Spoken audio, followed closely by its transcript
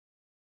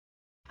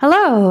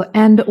Hello,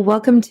 and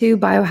welcome to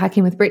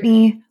Biohacking with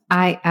Brittany.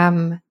 I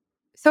am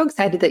so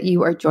excited that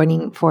you are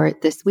joining for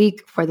this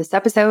week, for this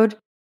episode.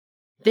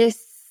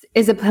 This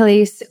is a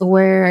place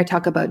where I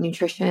talk about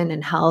nutrition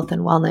and health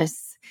and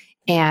wellness,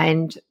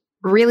 and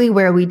really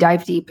where we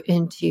dive deep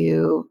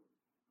into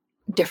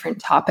different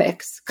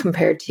topics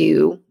compared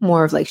to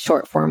more of like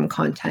short form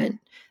content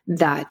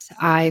that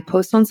I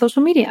post on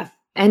social media.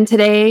 And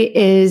today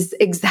is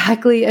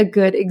exactly a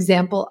good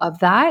example of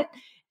that.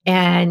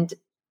 And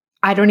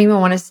I don't even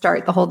want to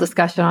start the whole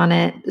discussion on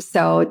it.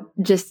 So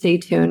just stay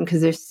tuned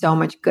because there's so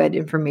much good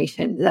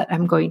information that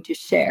I'm going to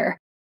share.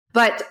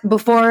 But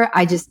before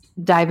I just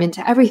dive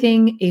into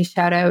everything, a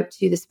shout out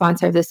to the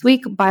sponsor of this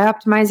week,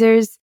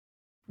 Bioptimizers.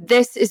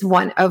 This is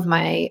one of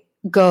my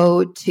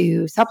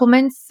go-to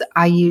supplements.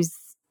 I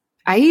use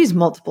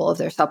multiple of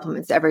their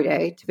supplements every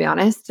day, to be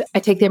honest.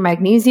 I take their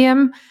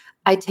magnesium,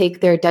 I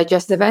take their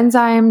digestive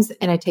enzymes,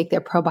 and I take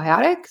their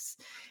probiotics.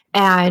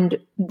 And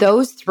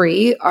those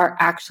three are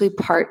actually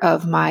part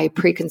of my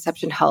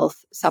preconception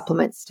health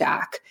supplement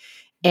stack.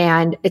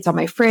 And it's on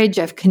my fridge.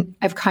 I've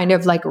kind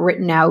of like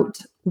written out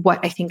what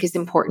I think is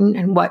important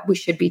and what we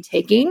should be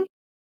taking.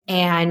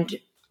 And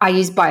I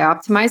use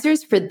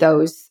Bioptimizers for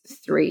those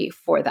three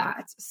for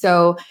that.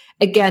 So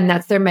again,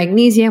 that's their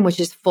magnesium, which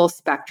is full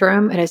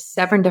spectrum. It has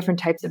 7 different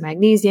types of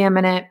magnesium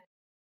in it.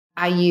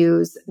 I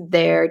use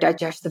their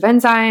digestive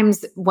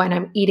enzymes when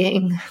I'm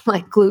eating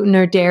like gluten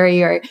or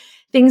dairy or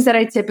things that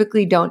I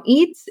typically don't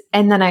eat.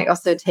 And then I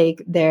also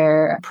take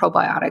their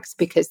probiotics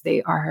because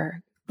they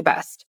are the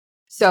best.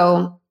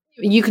 So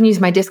you can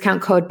use my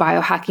discount code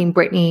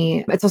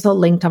BiohackingBrittany. It's also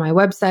linked on my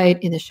website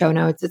in the show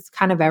notes. It's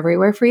kind of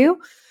everywhere for you.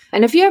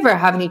 And if you ever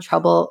have any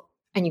trouble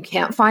and you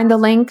can't find the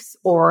links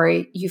or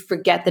you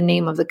forget the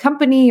name of the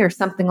company or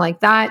something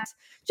like that,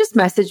 just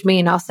message me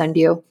and I'll send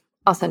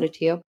it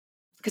to you.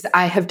 Because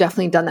I have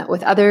definitely done that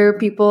with other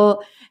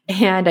people.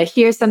 And I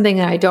hear something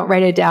and I don't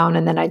write it down.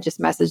 And then I just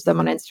message them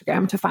on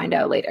Instagram to find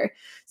out later.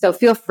 So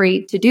feel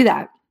free to do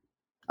that.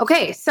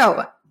 Okay,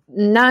 so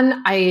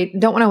I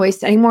don't want to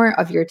waste any more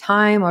of your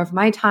time or of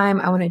my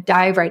time. I want to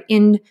dive right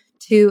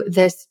into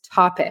this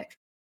topic.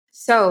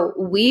 So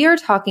we are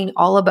talking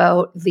all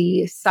about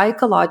the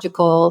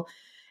psychological,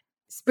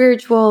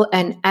 spiritual,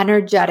 and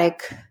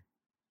energetic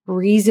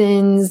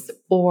reasons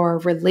or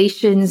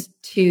relations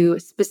to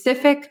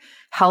specific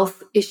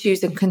health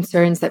issues and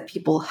concerns that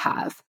people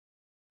have.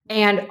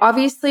 And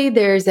obviously,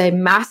 there's a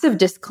massive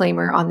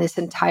disclaimer on this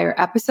entire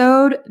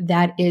episode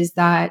that is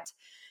that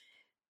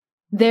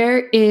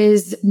there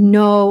is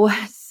no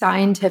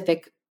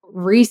scientific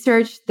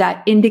research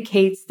that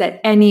indicates that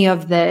any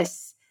of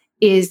this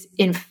is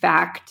in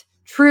fact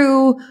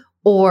true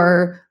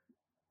or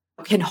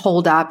can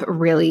hold up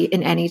really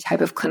in any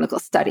type of clinical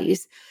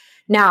studies.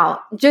 Now,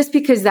 just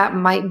because that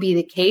might be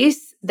the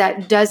case,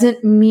 that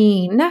doesn't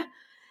mean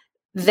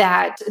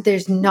that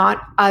there's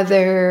not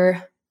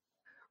other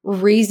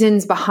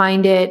reasons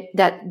behind it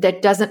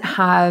that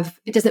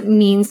doesn't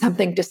mean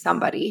something to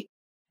somebody.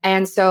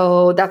 And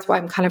so that's why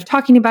I'm kind of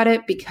talking about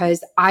it,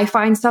 because I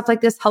find stuff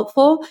like this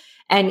helpful.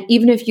 And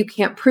even if you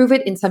can't prove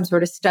it in some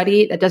sort of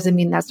study, that doesn't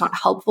mean that's not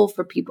helpful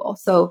for people.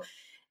 So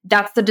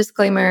that's the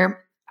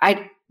disclaimer.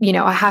 I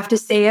have to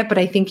say it, but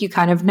I think you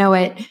kind of know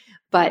it,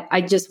 but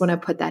I just want to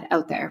put that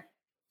out there.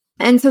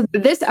 And so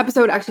this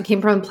episode actually came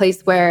from a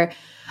place where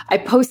I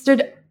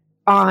posted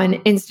on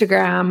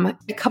Instagram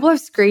a couple of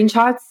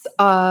screenshots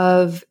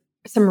of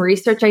some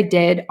research I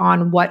did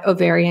on what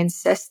ovarian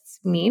cysts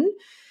mean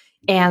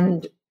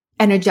and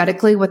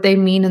energetically what they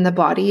mean in the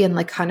body and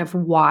like kind of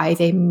why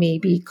they may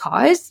be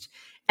caused.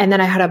 And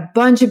then I had a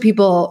bunch of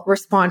people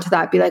respond to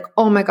that, be like,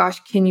 oh my gosh,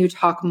 can you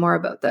talk more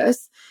about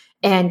this?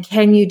 And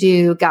can you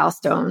do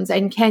gallstones?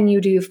 And can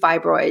you do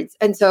fibroids?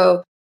 And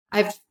so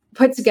I've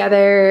put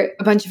together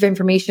a bunch of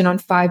information on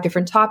 5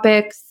 different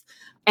topics.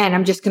 And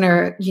I'm just going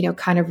to,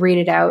 kind of read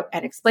it out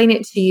and explain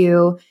it to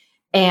you.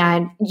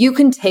 And you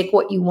can take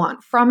what you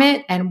want from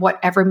it and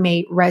whatever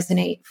may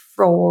resonate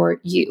for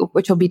you,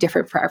 which will be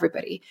different for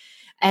everybody.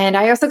 And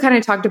I also kind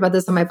of talked about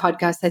this on my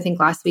podcast, I think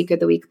last week or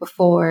the week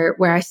before,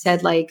 where I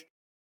said, like,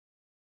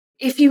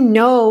 if you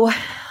know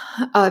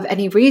of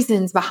any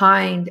reasons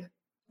behind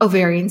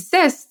ovarian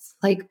cysts,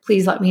 like,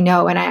 please let me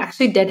know. And I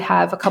actually did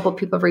have a couple of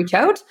people reach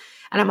out,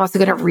 and I'm also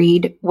going to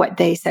read what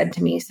they said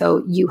to me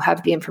so you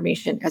have the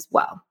information as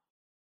well.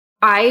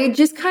 I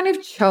just kind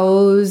of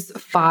chose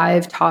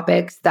 5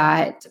 topics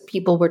that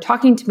people were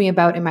talking to me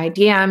about in my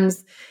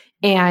DMs.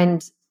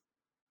 And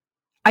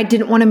I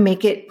didn't want to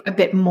make it a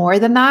bit more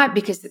than that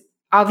because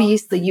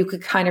obviously you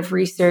could kind of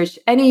research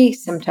any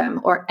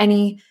symptom or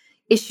any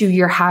issue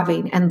you're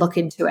having and look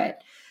into it.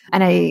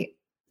 And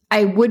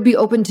I would be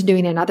open to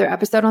doing another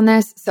episode on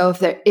this. So if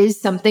there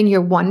is something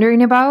you're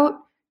wondering about,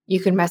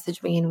 you can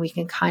message me and we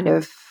can kind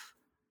of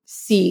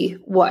see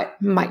what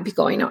might be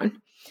going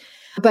on.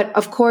 But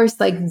of course,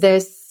 like,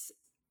 this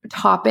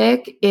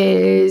topic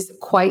is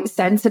quite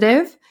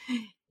sensitive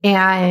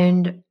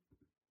and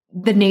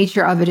the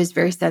nature of it is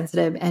very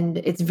sensitive and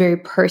it's very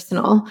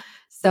personal.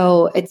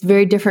 So it's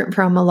very different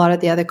from a lot of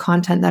the other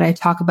content that I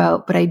talk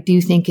about, but I do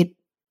think it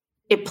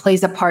it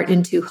plays a part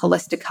into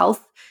holistic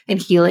health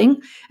and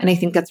healing. And I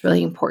think that's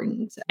really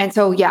important. And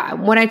so, yeah,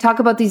 when I talk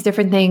about these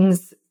different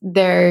things,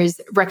 there's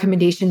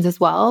recommendations as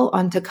well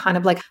on to kind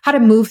of like how to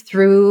move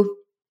through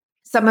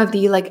some of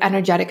the like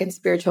energetic and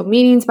spiritual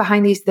meanings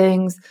behind these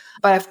things.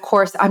 But of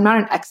course, I'm not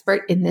an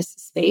expert in this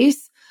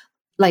space.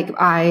 Like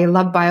I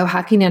love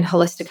biohacking and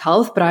holistic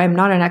health, but I'm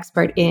not an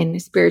expert in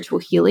spiritual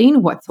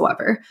healing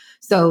whatsoever.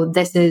 So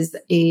this is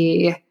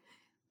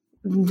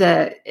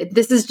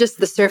just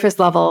the surface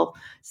level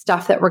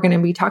stuff that we're going to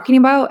be talking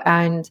about.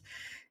 And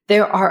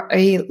there are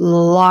a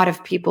lot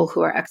of people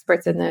who are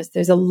experts in this.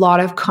 There's a lot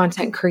of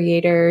content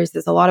creators.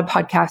 There's a lot of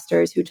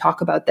podcasters who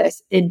talk about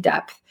this in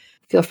depth.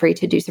 Feel free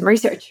to do some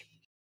research.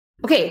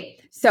 Okay,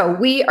 so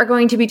we are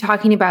going to be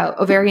talking about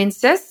ovarian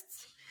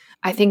cysts.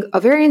 I think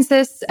ovarian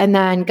cysts and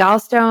then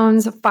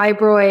gallstones,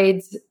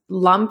 fibroids,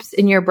 lumps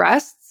in your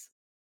breasts,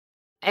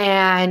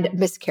 and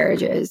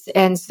miscarriages.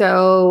 And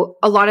so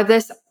a lot of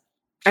this,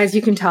 as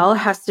you can tell,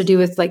 has to do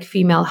with like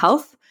female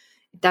health.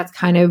 That's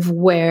kind of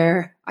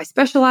where I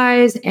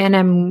specialize and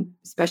I'm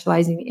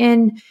specializing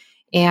in,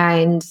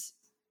 and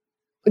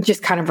it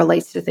just kind of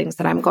relates to things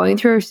that I'm going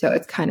through. So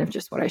it's kind of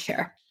just what I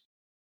share.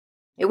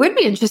 It would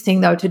be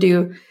interesting though to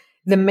do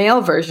the male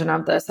version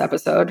of this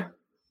episode,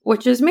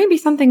 which is maybe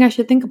something I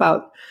should think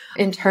about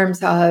in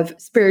terms of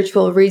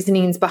spiritual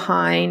reasonings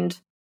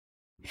behind,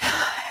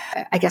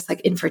 I guess,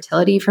 like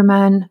infertility for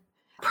men.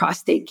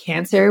 Prostate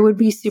cancer would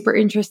be super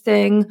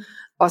interesting.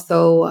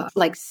 Also,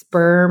 like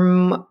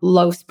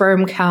low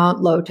sperm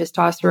count, low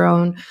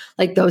testosterone,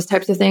 like those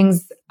types of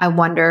things. I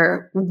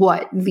wonder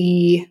what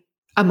the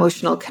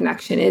emotional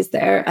connection is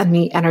there and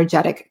the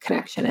energetic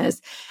connection is.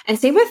 And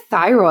same with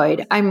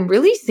thyroid. I'm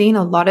really seeing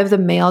a lot of the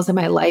males in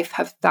my life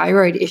have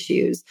thyroid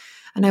issues.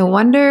 And I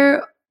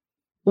wonder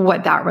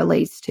what that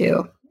relates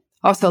to.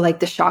 Also, like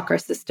the chakra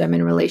system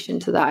in relation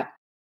to that.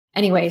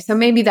 Anyway, so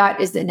maybe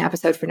that is an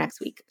episode for next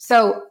week.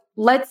 So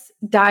let's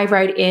dive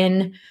right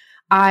in.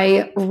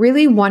 I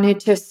really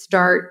wanted to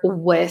start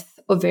with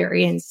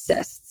ovarian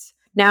cysts.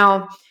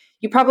 Now,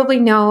 you probably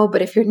know,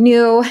 but if you're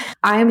new,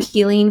 I'm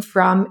healing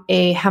from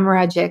a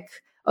hemorrhagic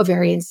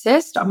ovarian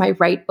cyst on my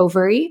right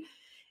ovary.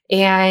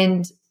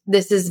 And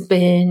this has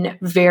been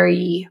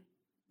very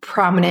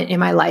prominent in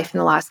my life in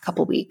the last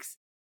couple of weeks.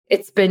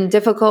 It's been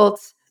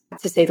difficult,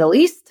 to say the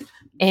least,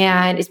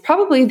 and it's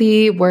probably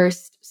the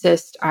worst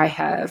cyst I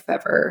have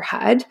ever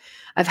had.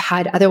 I've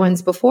had other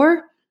ones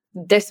before.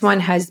 This one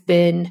has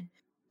been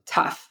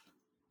tough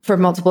for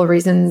multiple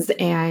reasons.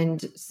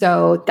 And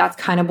so that's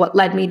kind of what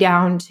led me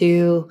down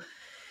to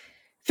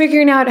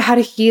figuring out how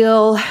to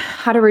heal,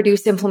 how to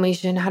reduce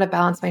inflammation, how to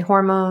balance my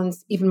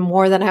hormones, even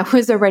more than I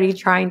was already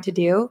trying to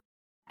do.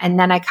 And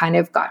then I kind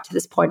of got to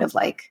this point of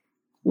like,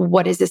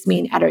 what does this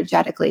mean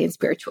energetically and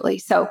spiritually?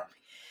 So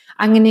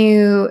I'm going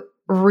to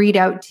read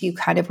out to you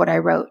kind of what I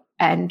wrote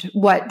and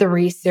what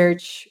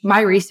my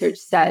research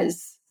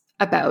says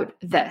about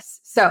this.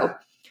 So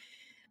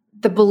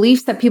the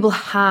beliefs that people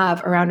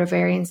have around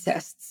ovarian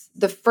cysts,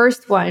 the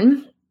first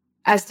one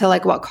as to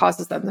like what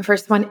causes them. The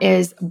first one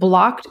is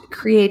blocked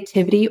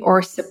creativity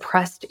or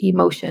suppressed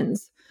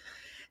emotions.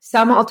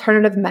 Some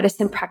alternative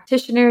medicine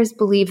practitioners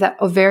believe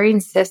that ovarian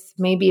cysts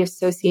may be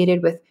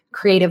associated with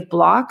creative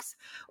blocks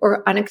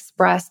or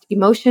unexpressed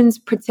emotions,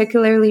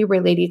 particularly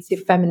related to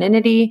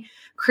femininity,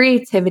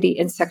 creativity,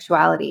 and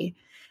sexuality.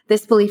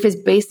 This belief is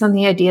based on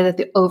the idea that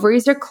the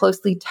ovaries are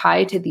closely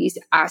tied to these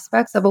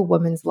aspects of a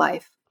woman's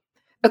life.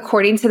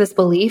 According to this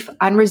belief,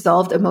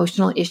 unresolved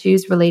emotional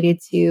issues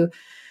related to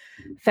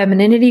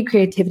femininity,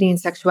 creativity, and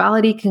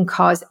sexuality can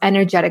cause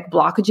energetic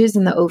blockages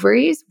in the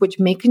ovaries, which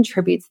may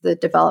contribute to the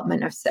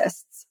development of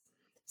cysts.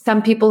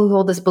 Some people who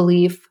hold this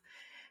belief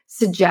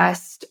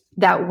suggest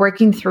that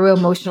working through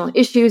emotional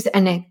issues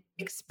and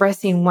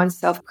expressing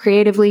oneself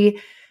creatively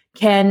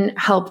can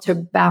help to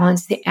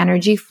balance the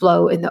energy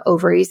flow in the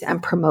ovaries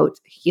and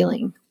promote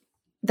healing.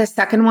 The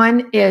second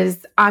one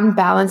is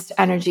unbalanced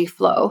energy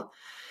flow.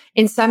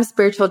 In some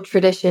spiritual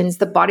traditions,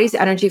 the body's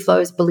energy flow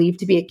is believed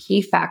to be a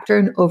key factor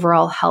in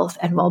overall health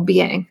and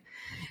well-being.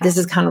 This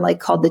is kind of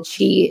like called the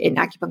chi in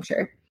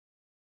acupuncture.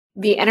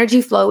 The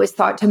energy flow is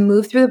thought to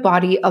move through the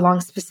body along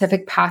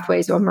specific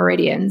pathways or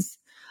meridians.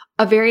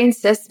 Ovarian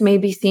cysts may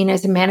be seen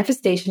as a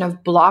manifestation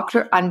of blocked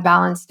or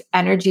unbalanced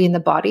energy in the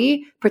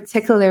body,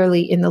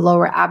 particularly in the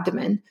lower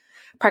abdomen.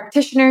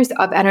 Practitioners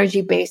of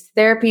energy-based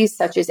therapies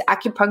such as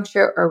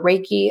acupuncture or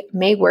Reiki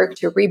may work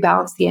to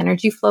rebalance the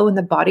energy flow in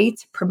the body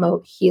to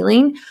promote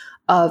healing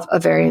of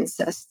ovarian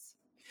cysts.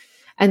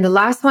 And the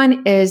last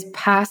one is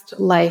past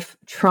life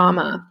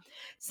trauma.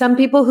 Some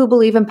people who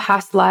believe in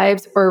past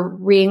lives or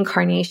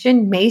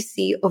reincarnation may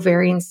see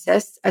ovarian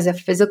cysts as a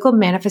physical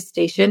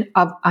manifestation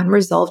of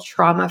unresolved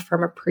trauma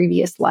from a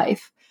previous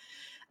life.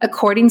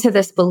 According to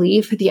this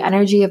belief, the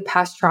energy of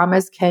past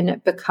traumas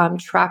can become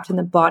trapped in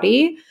the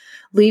body,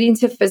 leading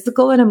to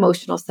physical and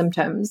emotional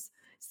symptoms.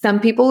 Some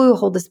people who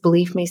hold this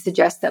belief may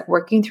suggest that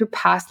working through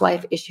past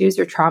life issues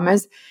or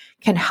traumas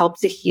can help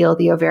to heal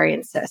the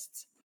ovarian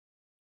cysts.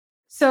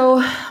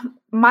 So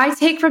my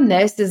take from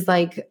this is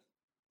like,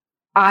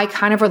 I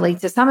kind of relate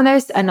to some of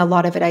this, and a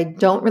lot of it I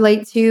don't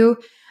relate to.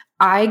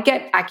 I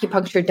get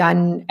acupuncture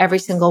done every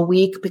single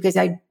week because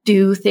I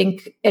do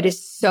think it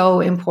is so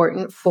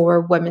important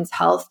for women's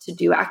health to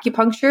do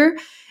acupuncture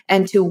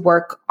and to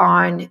work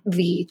on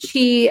the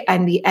chi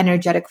and the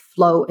energetic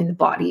flow in the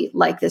body,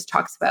 like this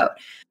talks about.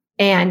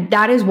 And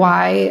that is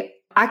why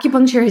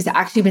acupuncture has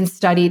actually been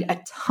studied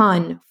a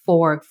ton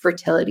for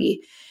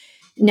fertility.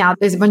 Now,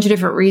 there's a bunch of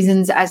different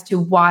reasons as to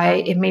why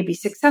it may be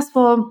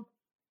successful,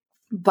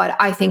 but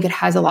I think it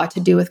has a lot to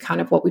do with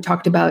kind of what we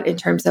talked about in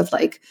terms of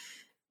like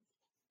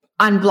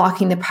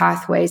unblocking the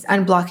pathways,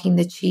 unblocking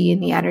the chi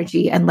and the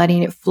energy and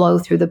letting it flow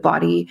through the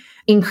body,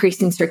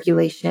 increasing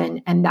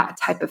circulation and that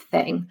type of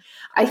thing.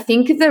 I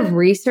think the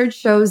research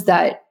shows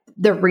that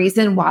the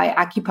reason why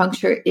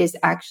acupuncture is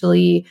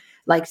actually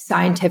like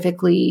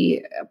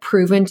scientifically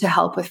proven to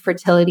help with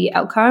fertility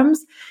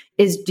outcomes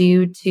is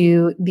due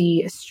to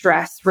the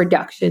stress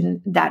reduction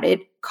that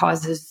it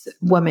causes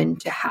women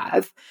to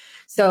have.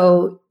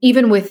 So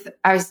even with,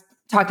 I was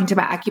talking to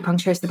my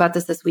acupuncturist about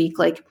this week,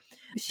 like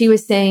she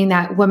was saying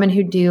that women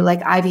who do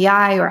like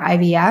IVI or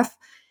IVF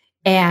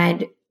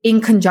and in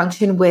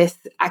conjunction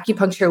with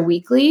acupuncture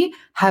weekly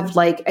have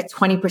like a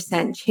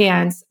 20%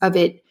 chance of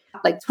it,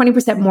 like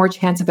 20% more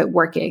chance of it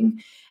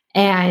working.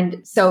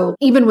 And so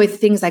even with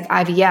things like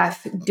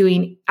IVF,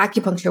 doing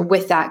acupuncture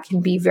with that can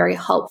be very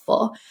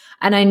helpful.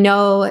 And I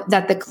know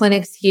that the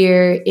clinics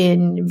here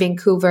in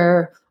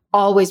Vancouver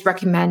always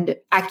recommend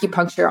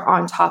acupuncture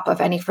on top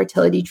of any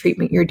fertility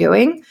treatment you're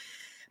doing.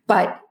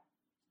 But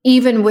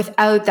even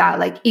without that,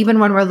 like even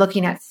when we're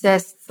looking at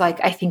cysts,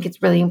 like I think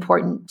it's really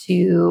important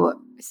to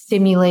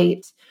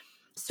stimulate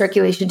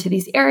circulation to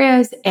these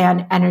areas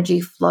and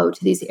energy flow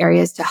to these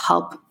areas to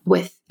help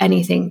with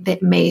anything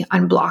that may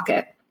unblock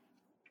it.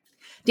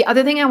 The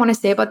other thing I want to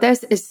say about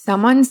this is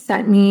someone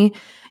sent me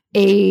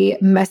a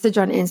message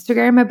on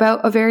Instagram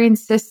about ovarian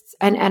cysts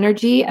and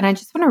energy, and I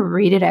just want to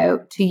read it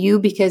out to you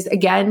because,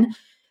 again,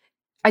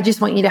 I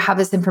just want you to have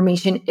this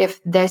information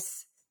if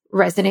this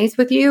resonates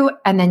with you,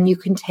 and then you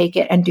can take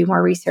it and do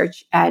more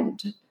research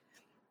and,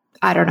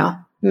 I don't know,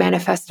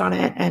 manifest on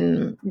it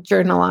and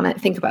journal on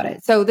it, think about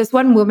it. So this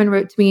one woman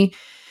wrote to me,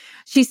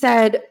 she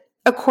said,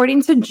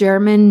 according to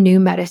German New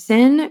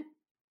Medicine,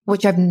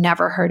 which I've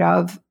never heard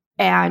of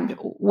and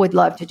would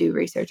love to do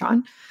research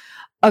on,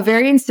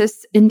 ovarian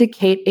cysts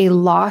indicate a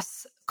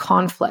loss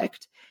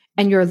conflict,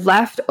 and your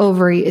left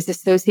ovary is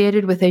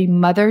associated with a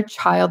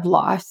mother-child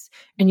loss,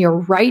 and your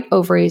right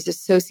ovary is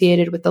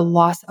associated with the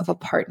loss of a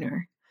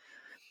partner.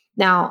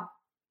 Now,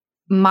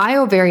 my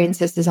ovarian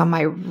cyst is on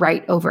my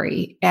right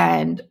ovary,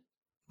 and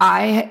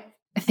I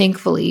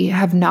thankfully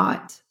have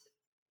not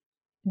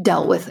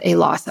dealt with a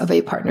loss of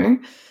a partner.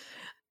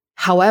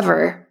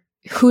 However,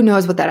 who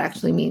knows what that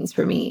actually means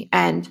for me?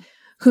 And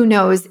who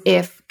knows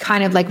if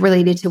kind of like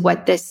related to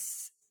what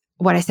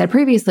I said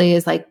previously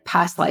is like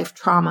past life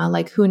trauma,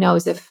 like who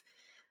knows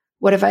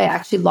what if I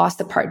actually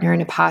lost a partner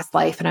in a past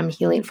life and I'm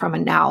healing from it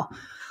now?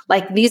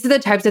 Like these are the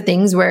types of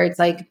things where it's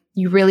like,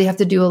 you really have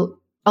to do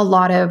a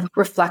lot of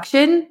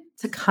reflection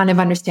to kind of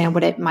understand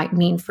what it might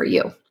mean for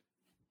you.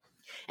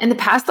 And the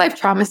past life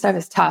trauma stuff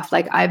is tough.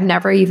 Like I've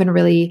never even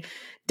really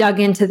dug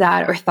into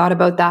that or thought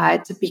about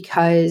that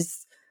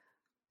because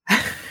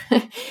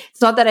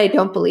it's not that I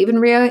don't believe in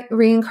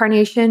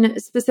reincarnation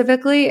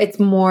specifically. It's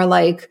more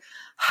like,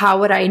 how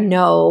would I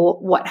know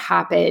what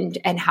happened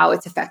and how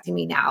it's affecting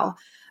me now?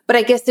 But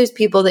I guess there's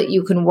people that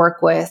you can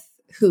work with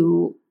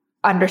who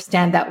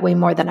understand that way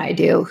more than I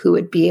do, who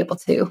would be able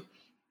to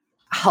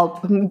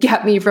help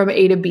get me from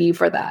A to B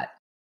for that.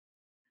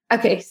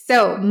 Okay,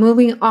 so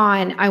moving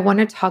on, I want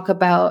to talk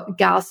about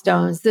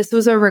gallstones. This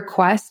was a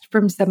request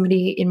from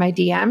somebody in my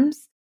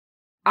DMs.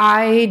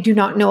 I do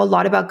not know a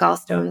lot about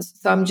gallstones,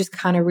 so I'm just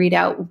kind of read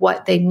out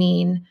what they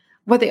mean,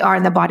 what they are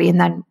in the body, and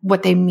then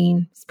what they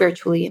mean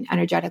spiritually and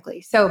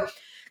energetically. So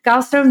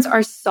gallstones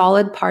are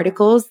solid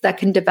particles that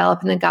can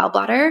develop in the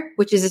gallbladder,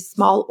 which is a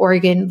small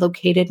organ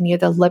located near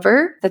the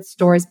liver that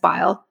stores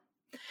bile.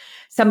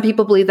 Some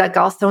people believe that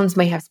gallstones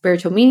may have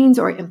spiritual meanings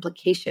or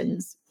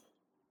implications.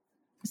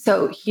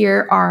 So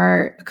here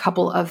are a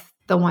couple of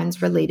the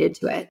ones related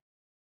to it.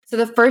 So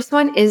the first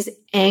one is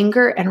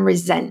anger and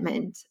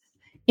resentment.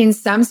 In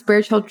some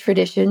spiritual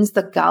traditions,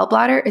 the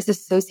gallbladder is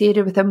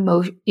associated with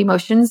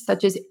emotions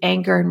such as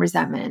anger and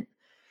resentment.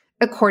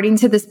 According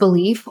to this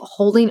belief,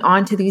 holding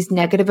on to these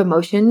negative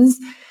emotions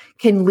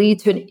can lead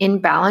to an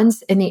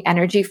imbalance in the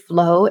energy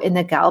flow in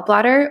the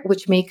gallbladder,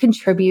 which may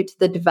contribute to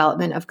the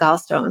development of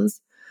gallstones.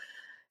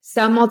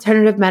 Some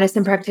alternative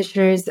medicine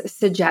practitioners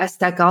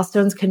suggest that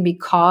gallstones can be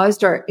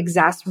caused or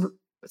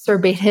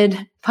exacerbated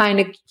by an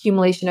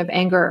accumulation of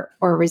anger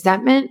or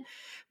resentment,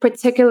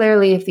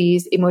 particularly if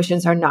these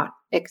emotions are not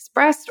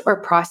expressed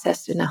or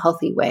processed in a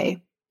healthy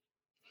way.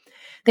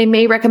 They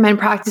may recommend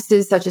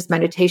practices such as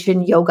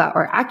meditation, yoga,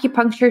 or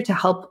acupuncture to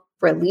help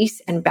release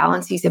and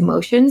balance these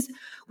emotions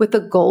with the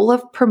goal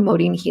of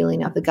promoting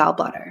healing of the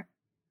gallbladder.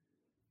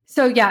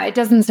 So yeah, it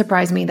doesn't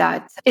surprise me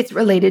that it's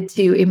related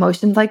to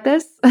emotions like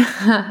this.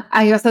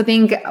 I also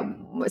think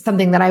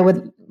something that I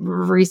would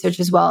research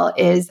as well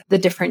is the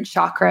different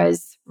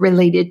chakras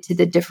related to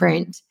the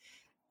different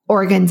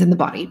organs in the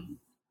body.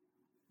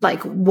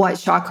 Like what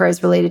chakra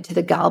is related to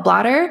the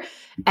gallbladder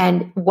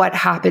and what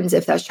happens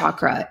if that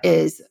chakra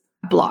is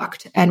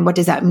blocked and what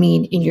does that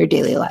mean in your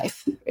daily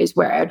life is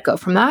where I would go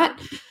from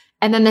that.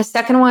 And then the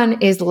second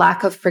one is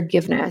lack of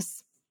forgiveness.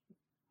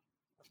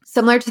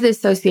 Similar to the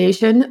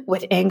association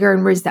with anger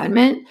and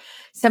resentment,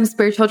 some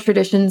spiritual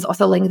traditions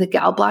also link the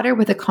gallbladder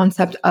with the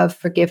concept of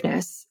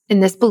forgiveness. In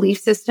this belief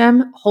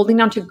system,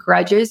 holding on to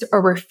grudges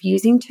or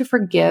refusing to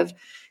forgive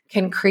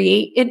can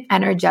create an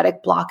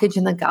energetic blockage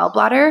in the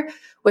gallbladder,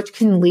 which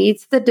can lead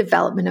to the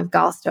development of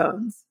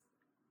gallstones.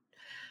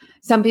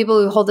 Some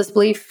people who hold this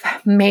belief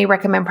may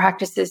recommend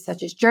practices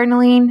such as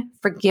journaling,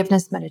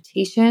 forgiveness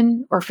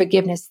meditation, or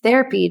forgiveness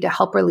therapy to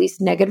help release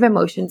negative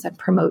emotions and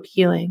promote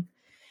healing.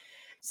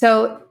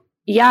 So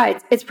yeah,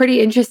 it's pretty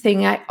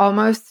interesting. I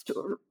almost,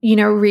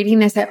 reading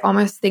this, I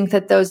almost think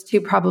that those two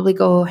probably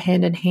go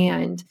hand in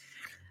hand.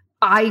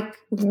 I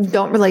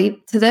don't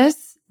relate to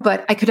this,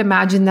 but I could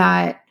imagine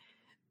that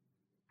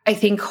I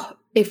think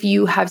if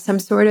you have some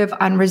sort of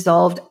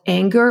unresolved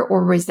anger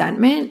or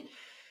resentment,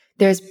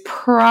 there's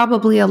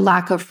probably a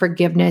lack of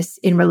forgiveness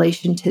in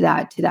relation to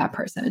that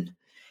person.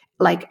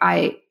 Like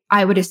I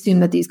would assume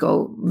that these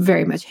go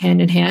very much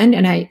hand in hand.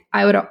 And I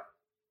don't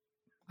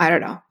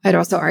know. I'd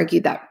also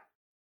argue that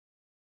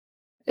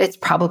it's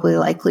probably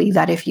likely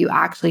that if you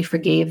actually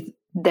forgave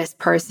this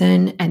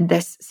person and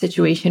this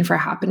situation for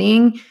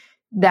happening,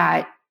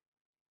 that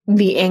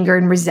the anger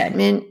and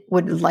resentment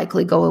would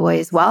likely go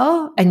away as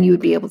well. And you would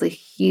be able to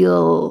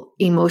heal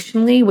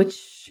emotionally,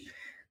 which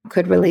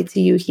could relate to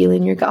you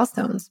healing your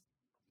gallstones.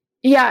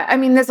 Yeah, I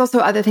mean, there's also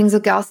other things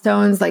with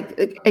gallstones. Like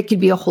it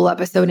could be a whole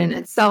episode in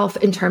itself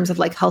in terms of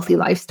like healthy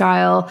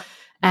lifestyle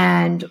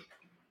and,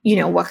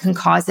 what can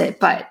cause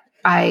it. But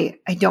I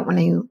don't want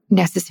to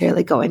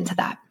necessarily go into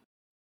that.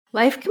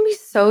 Life can be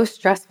so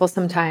stressful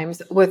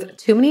sometimes with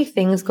too many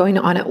things going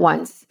on at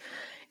once.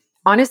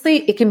 Honestly,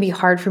 it can be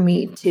hard for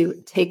me to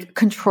take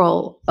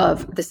control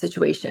of the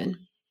situation.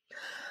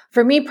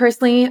 For me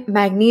personally,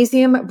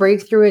 magnesium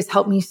breakthrough has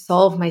helped me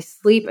solve my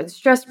sleep and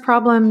stress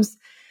problems,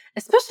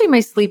 especially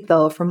my sleep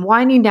though, from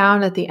winding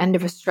down at the end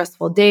of a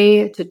stressful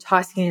day to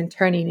tossing and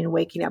turning and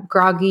waking up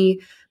groggy.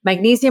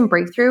 Magnesium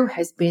breakthrough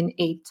has been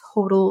a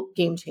total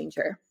game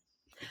changer.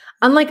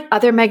 Unlike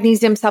other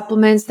magnesium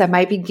supplements that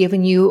might be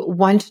giving you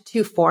 1 to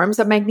 2 forms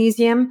of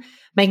magnesium,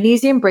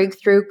 Magnesium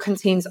Breakthrough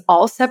contains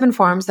all 7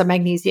 forms of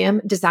magnesium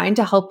designed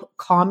to help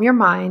calm your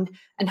mind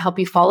and help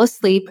you fall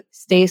asleep,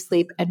 stay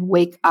asleep, and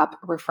wake up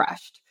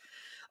refreshed.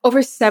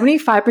 Over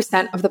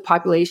 75% of the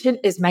population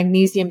is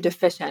magnesium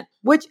deficient,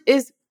 which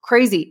is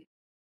crazy.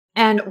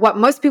 And what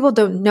most people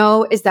don't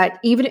know is that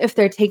even if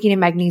they're taking a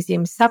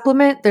magnesium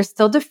supplement, they're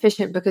still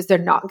deficient because they're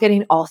not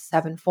getting all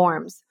 7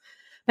 forms.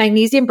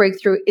 Magnesium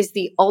Breakthrough is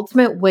the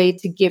ultimate way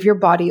to give your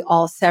body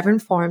all 7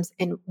 forms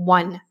in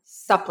one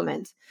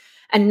supplement.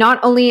 And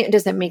not only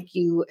does it make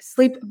you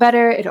sleep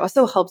better, it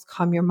also helps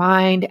calm your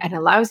mind and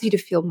allows you to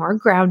feel more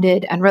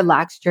grounded and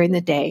relaxed during the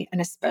day, and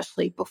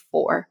especially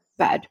before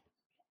bed.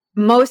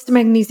 Most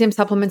magnesium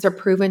supplements are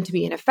proven to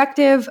be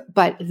ineffective,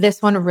 but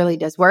this one really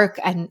does work.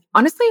 And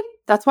honestly,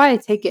 that's why I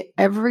take it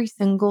every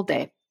single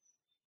day.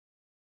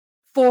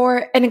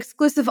 For an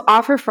exclusive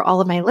offer for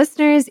all of my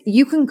listeners,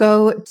 you can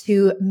go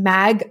to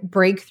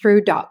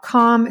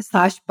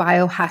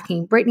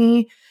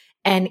magbreakthrough.com/biohackingbritney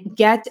and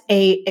get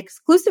a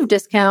exclusive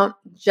discount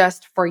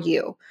just for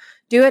you.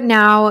 Do it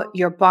now.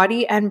 Your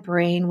body and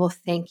brain will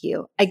thank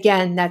you.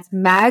 Again, that's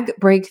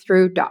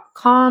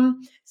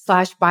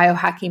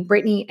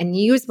magbreakthrough.com/biohackingbritney and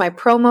use my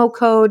promo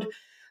code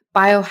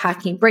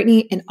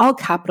biohackingbritney in all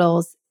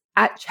capitals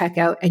at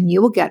checkout and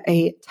you will get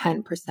a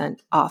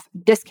 10% off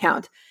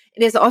discount.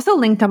 It is also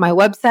linked on my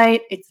website.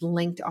 It's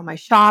linked on my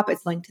shop.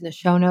 It's linked in the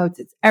show notes.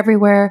 It's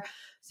everywhere.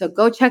 So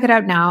go check it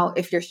out now.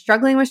 If you're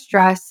struggling with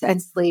stress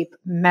and sleep,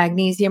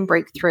 Magnesium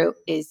Breakthrough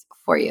is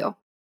for you.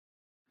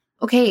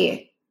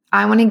 Okay,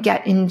 I want to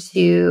get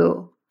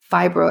into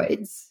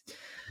fibroids.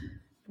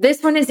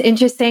 This one is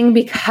interesting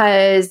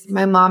because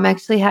my mom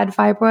actually had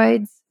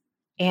fibroids.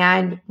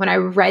 And when I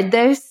read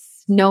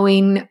this,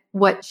 knowing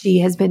what she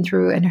has been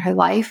through in her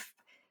life,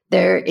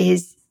 there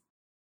is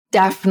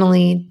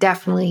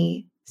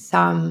definitely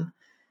some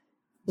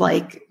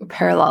like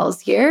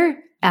parallels here.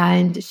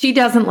 And she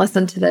doesn't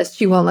listen to this.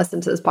 She won't listen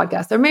to this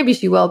podcast, or maybe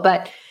she will,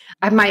 but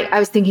I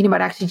was thinking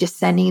about actually just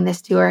sending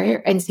this to her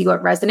and see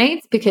what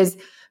resonates, because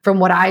from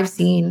what I've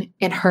seen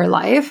in her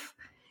life,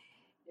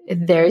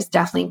 there's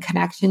definitely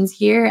connections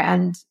here.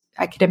 And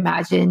I could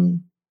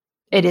imagine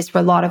it is for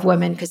a lot of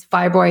women because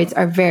fibroids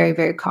are very,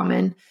 very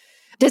common.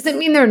 Doesn't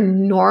mean they're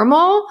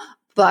normal,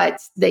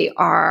 but they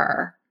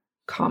are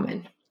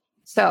common.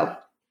 So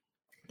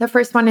the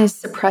first one is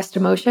suppressed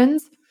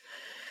emotions.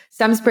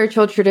 Some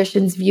spiritual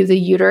traditions view the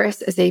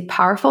uterus as a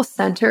powerful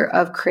center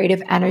of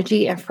creative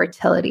energy and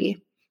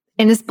fertility.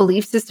 In this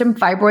belief system,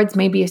 fibroids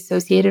may be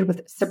associated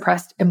with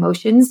suppressed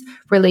emotions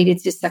related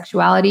to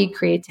sexuality,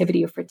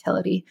 creativity, or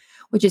fertility,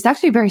 which is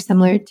actually very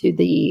similar to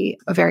the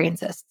ovarian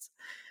cysts.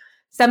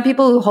 Some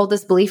people who hold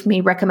this belief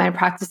may recommend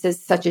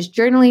practices such as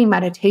journaling,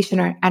 meditation,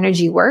 or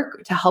energy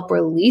work to help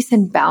release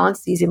and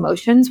balance these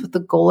emotions with the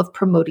goal of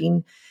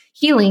promoting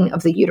healing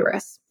of the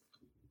uterus.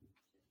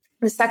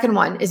 The second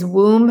one is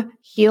womb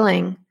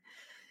healing.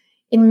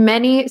 In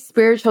many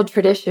spiritual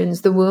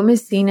traditions, the womb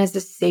is seen as a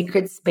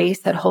sacred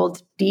space that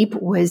holds deep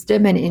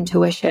wisdom and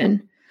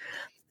intuition.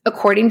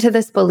 According to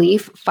this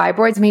belief,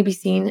 fibroids may be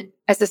seen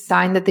as a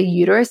sign that the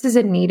uterus is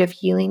in need of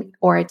healing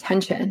or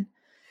attention.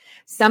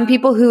 Some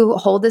people who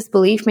hold this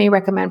belief may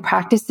recommend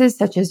practices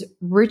such as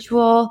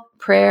ritual,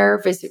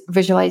 prayer,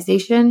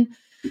 visualization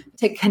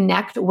to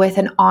connect with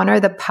and honor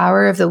the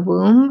power of the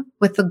womb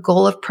with the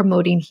goal of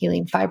promoting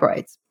healing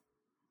fibroids.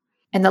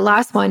 And the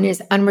last one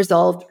is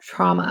unresolved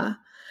trauma.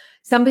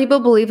 Some people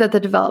believe that the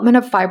development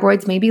of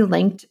fibroids may be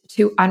linked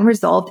to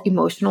unresolved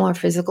emotional or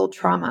physical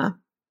trauma.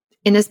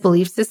 In this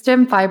belief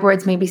system,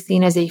 fibroids may be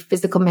seen as a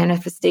physical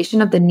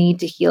manifestation of the need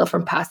to heal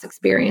from past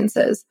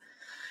experiences.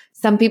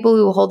 Some people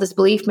who hold this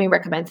belief may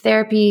recommend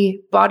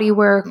therapy, body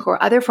work,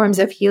 or other forms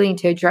of healing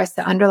to address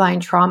the underlying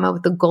trauma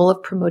with the goal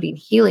of promoting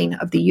healing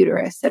of the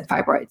uterus and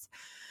fibroids.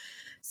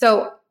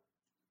 So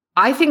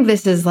I think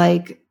this is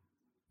like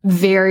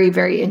very,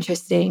 very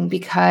interesting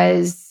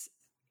because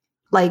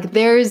like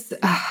there's,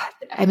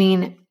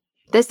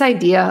 this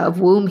idea of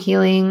womb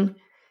healing,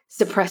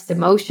 suppressed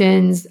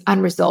emotions,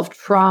 unresolved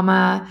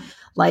trauma,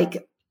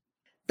 like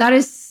that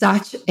is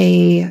such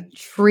a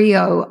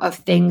trio of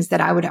things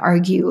that I would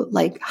argue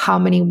like how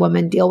many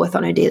women deal with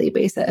on a daily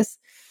basis.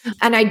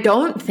 And I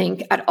don't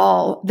think at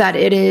all that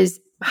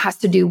has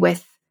to do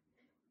with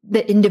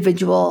the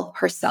individual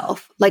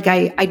herself. Like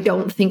I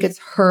don't think it's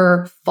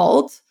her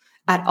fault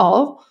at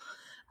all.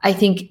 I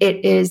think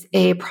it is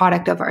a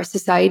product of our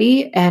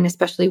society and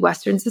especially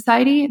Western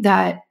society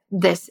that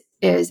this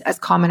is as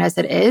common as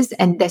it is.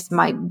 And this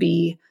might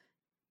be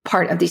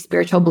part of these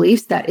spiritual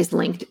beliefs that is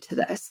linked to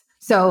this.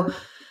 So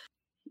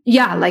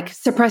yeah, like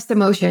suppressed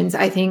emotions,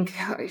 I think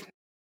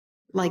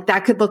like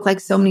that could look like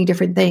so many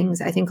different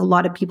things. I think a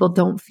lot of people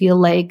don't feel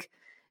like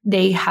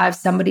they have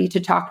somebody to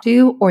talk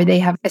to or they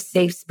have a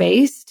safe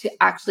space to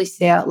actually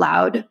say out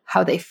loud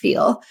how they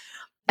feel.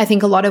 I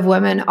think a lot of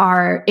women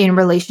are in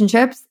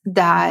relationships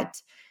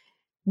that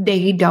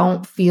they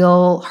don't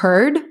feel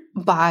heard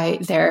by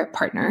their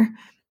partner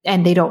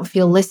and they don't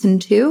feel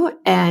listened to.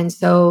 And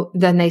so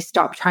then they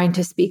stop trying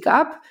to speak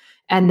up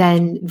and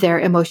then their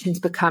emotions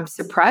become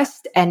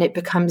suppressed and it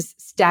becomes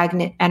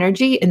stagnant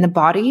energy in the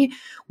body,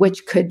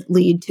 which could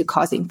lead to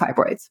causing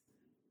fibroids.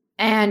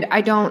 And I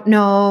don't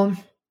know,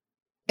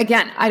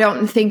 again, I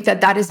don't think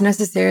that that is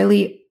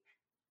necessarily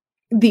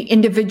the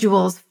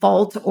individual's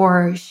fault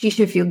or she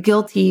should feel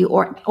guilty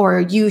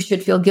or you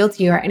should feel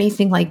guilty or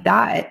anything like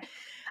that.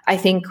 I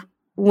think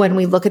when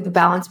we look at the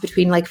balance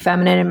between like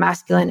feminine and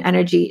masculine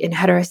energy in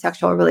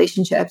heterosexual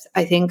relationships,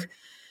 I think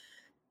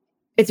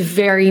it's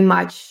very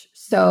much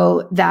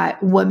so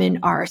that women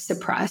are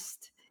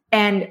suppressed.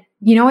 And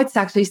you know what's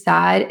actually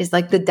sad is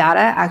like the data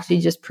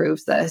actually just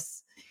proves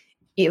this,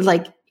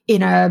 like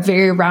in a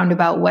very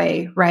roundabout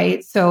way,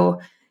 right? So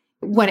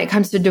when it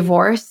comes to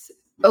divorce,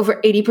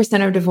 over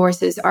 80% of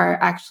divorces are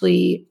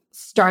actually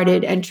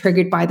started and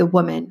triggered by the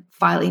woman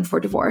filing for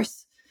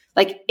divorce.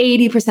 Like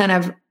 80%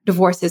 of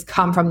divorces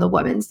come from the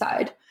woman's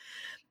side,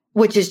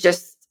 which is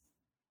just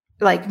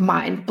like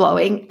mind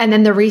blowing. And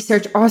then the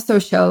research also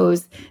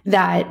shows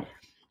that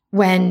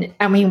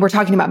we're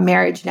talking about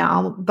marriage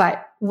now,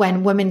 but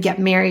when women get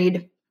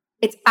married,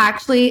 it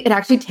actually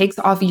takes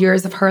off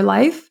years of her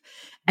life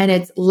and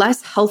it's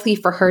less healthy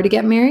for her to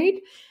get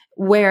married.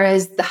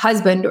 Whereas the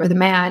husband or the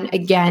man,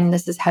 again,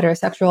 this is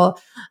heterosexual,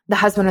 the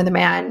husband or the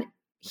man,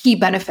 he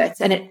benefits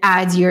and it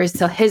adds years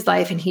to his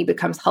life and he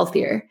becomes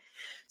healthier.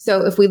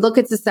 So if we look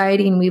at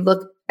society and we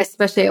look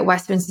especially at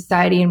Western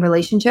society and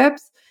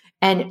relationships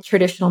and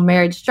traditional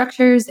marriage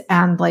structures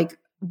and like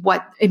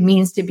what it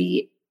means to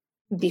be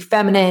the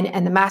feminine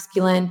and the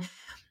masculine,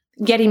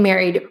 getting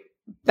married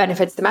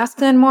benefits the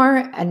masculine more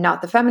and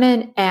not the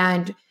feminine.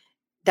 And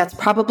that's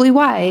probably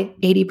why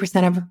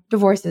 80% of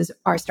divorces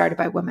are started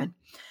by women.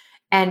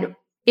 And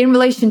in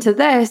relation to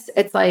this,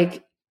 it's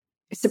like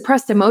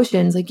suppressed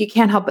emotions. Like you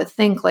can't help but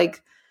think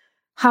like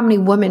how many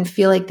women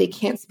feel like they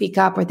can't speak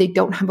up or they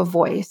don't have a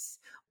voice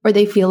or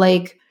they feel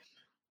like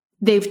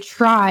they've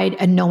tried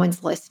and no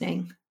one's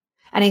listening.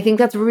 And I think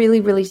that's really,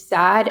 really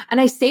sad.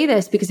 And I say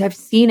this because I've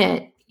seen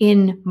it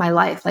in my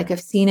life. Like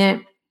I've seen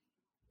it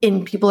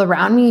in people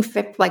around me,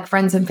 like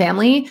friends and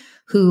family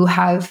who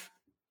have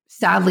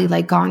sadly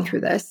like gone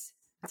through this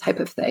type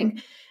of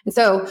thing. And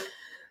so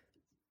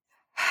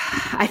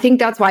I think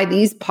that's why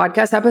these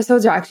podcast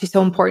episodes are actually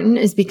so important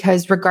is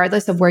because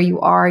regardless of where you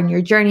are in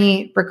your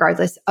journey,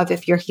 regardless of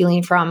if you're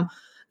healing from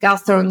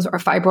gallstones or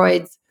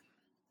fibroids,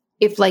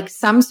 if like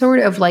some sort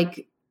of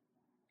like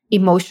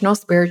emotional,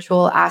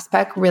 spiritual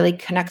aspect really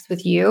connects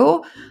with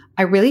you,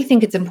 I really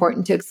think it's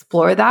important to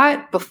explore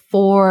that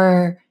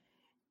before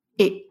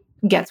it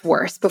gets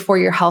worse, before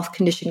your health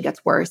condition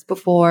gets worse,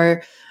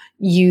 before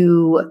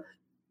you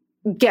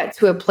get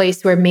to a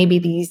place where maybe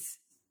these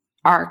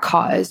are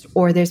caused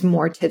or there's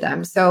more to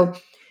them. So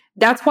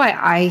that's why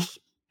I,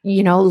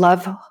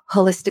 love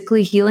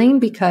holistically healing,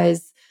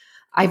 because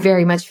I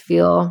very much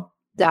feel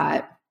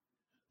that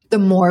the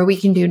more we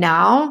can do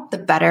now, the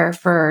better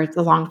for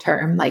the long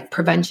term. Like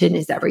prevention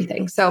is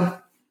everything. So,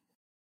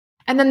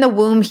 and then the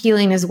womb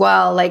healing as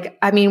well. Like,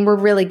 I mean, we're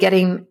really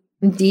getting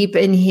deep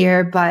in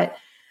here,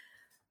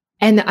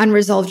 and the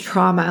unresolved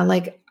trauma,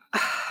 like,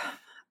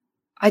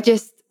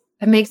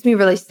 it makes me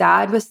really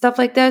sad with stuff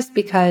like this,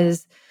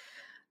 because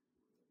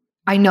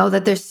I know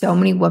that there's so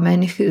many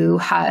women who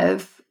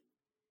have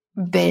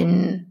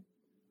been,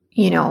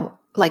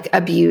 like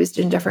abused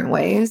in different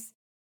ways,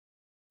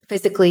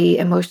 physically,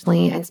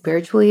 emotionally, and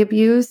spiritually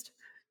abused.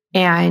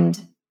 And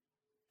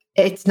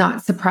it's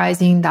not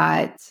surprising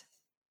that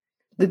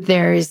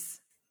there's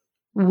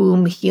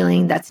womb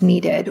healing that's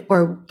needed,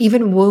 or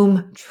even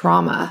womb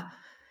trauma,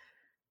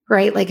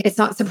 right? Like, it's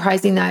not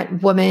surprising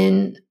that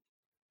women,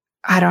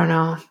 I don't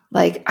know,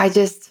 like,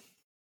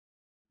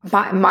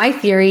 my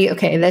theory,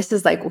 okay, this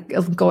is like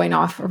going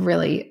off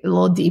really a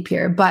little deep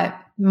here, but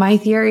my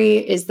theory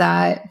is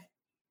that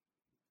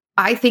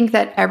I think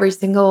that every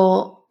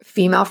single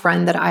female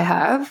friend that I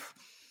have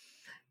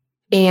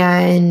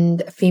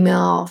and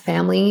female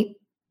family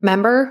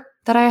member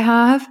that I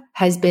have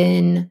has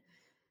been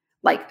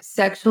like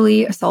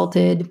sexually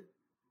assaulted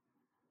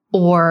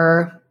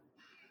or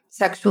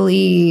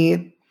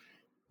sexually,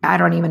 I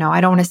don't even know,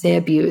 I don't want to say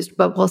abused,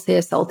 but we'll say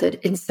assaulted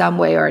in some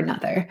way or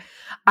another.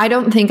 I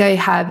don't think I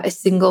have a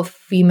single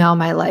female in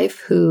my life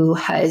who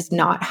has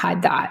not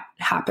had that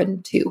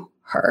happen to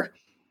her.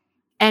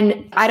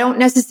 And I don't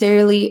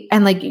necessarily,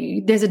 and like,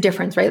 there's a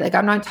difference, right? Like,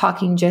 I'm not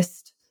talking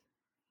just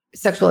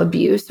sexual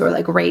abuse or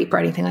like rape or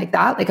anything like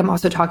that. Like, I'm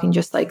also talking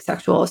just like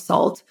sexual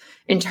assault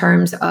in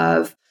terms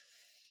of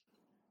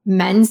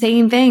men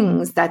saying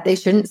things that they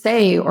shouldn't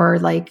say, or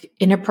like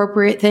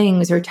inappropriate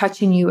things, or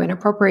touching you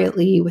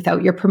inappropriately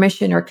without your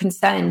permission or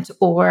consent,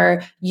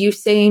 or you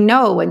saying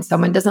no when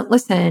someone doesn't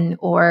listen,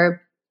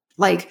 or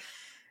like,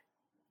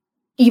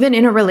 even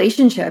in a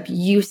relationship,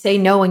 you say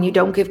no and you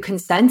don't give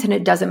consent and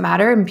it doesn't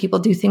matter and people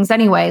do things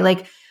anyway.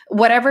 Like,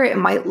 whatever it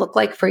might look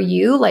like for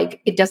you,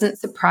 like, it doesn't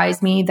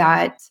surprise me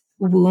that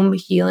womb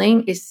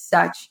healing is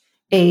such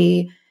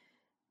a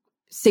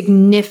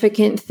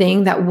significant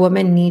thing that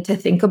women need to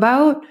think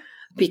about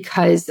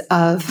because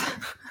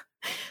of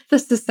the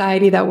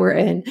society that we're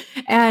in.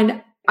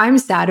 And I'm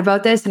sad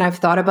about this. And I've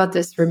thought about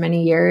this for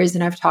many years,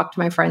 and I've talked to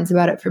my friends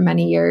about it for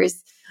many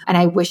years. And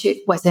I wish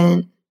it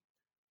wasn't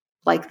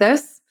like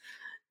this.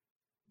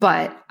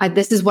 But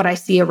this is what I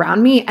see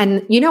around me.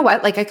 And you know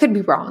what? Like, I could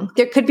be wrong.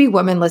 There could be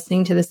women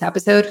listening to this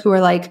episode who are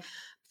like,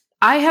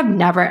 I have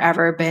never,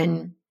 ever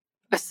been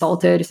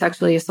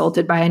sexually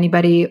assaulted by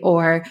anybody,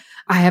 or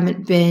I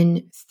haven't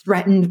been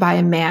threatened by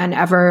a man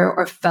ever,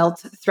 or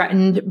felt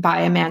threatened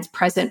by a man's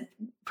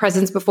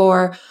presence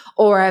before,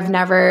 or I've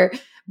never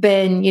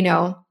been,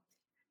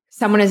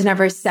 someone has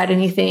never said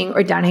anything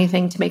or done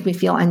anything to make me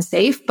feel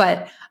unsafe.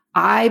 But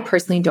I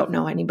personally don't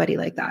know anybody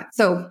like that.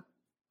 So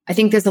I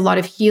think there's a lot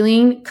of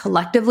healing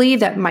collectively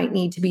that might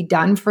need to be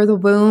done for the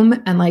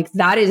womb. And like,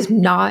 that is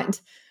not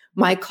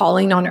my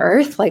calling on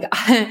earth. Like,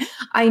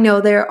 I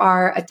know there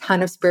are a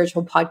ton of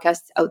spiritual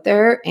podcasts out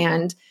there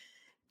and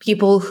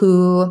people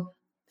who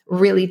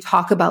really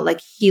talk about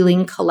like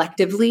healing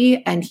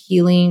collectively and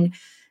healing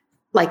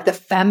like the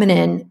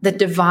feminine, the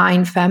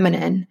divine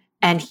feminine,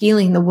 and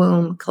healing the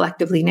womb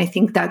collectively. And I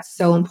think that's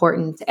so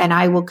important. And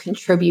I will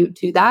contribute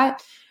to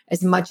that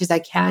as much as I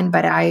can,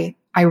 but I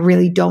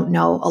really don't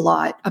know a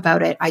lot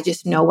about it. I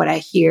just know what I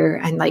hear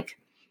and like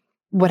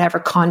whatever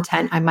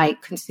content I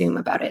might consume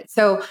about it.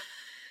 So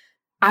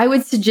I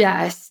would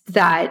suggest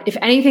that if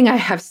anything I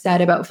have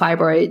said about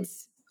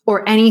fibroids,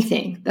 or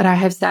anything that I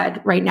have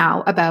said right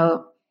now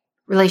about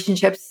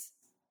relationships,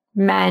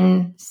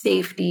 men,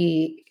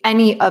 safety,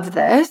 any of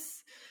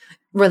this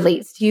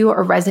relates to you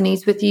or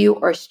resonates with you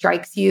or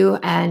strikes you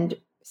and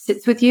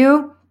sits with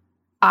you,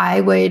 I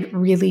would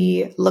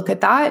really look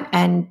at that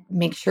and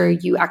make sure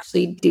you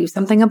actually do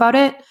something about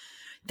it.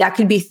 That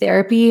could be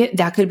therapy.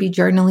 That could be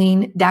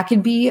journaling. That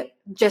could be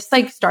just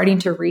like starting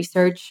to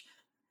research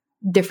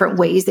different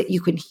ways that you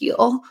can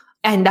heal.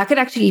 And that could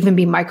actually even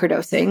be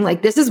microdosing.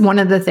 Like, this is one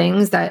of the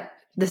things that,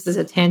 this is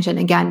a tangent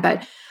again,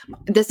 but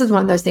this is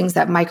one of those things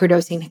that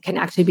microdosing can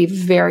actually be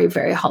very,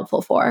 very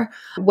helpful for,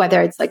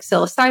 whether it's like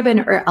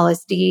psilocybin or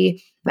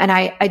LSD. And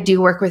I do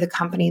work with a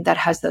company that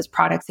has those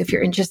products. If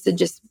you're interested,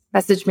 just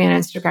message me on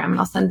Instagram and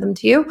I'll send them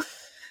to you.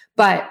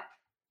 But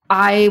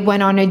I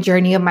went on a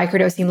journey of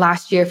microdosing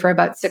last year for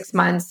about 6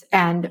 months,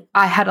 and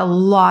I had a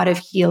lot of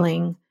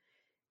healing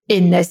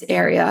in this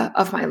area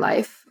of my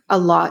life, a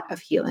lot of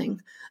healing.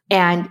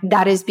 And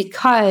that is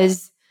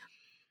because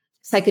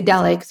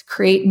psychedelics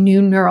create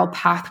new neural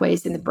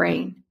pathways in the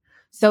brain.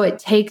 So it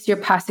takes your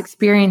past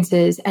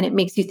experiences and it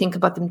makes you think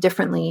about them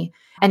differently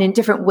and in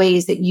different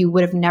ways that you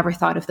would have never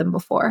thought of them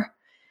before.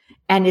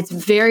 And it's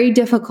very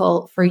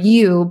difficult for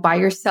you by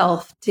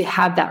yourself to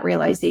have that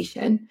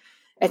realization.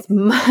 It's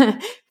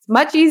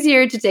much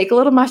easier to take a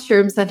little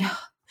mushrooms and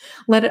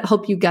let it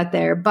help you get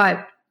there.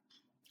 But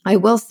I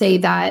will say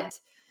that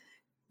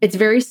it's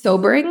very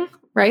sobering,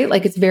 right?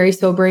 Like it's very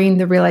sobering,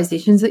 the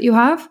realizations that you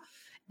have.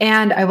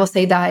 And I will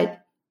say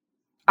that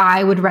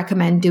I would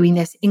recommend doing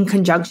this in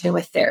conjunction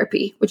with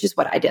therapy, which is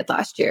what I did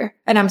last year.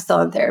 And I'm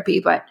still in therapy,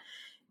 but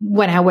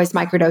when I was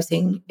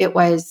microdosing, it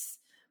was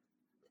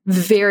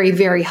very,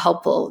 very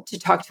helpful to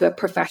talk to a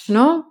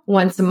professional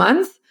once a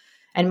month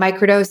and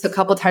microdose a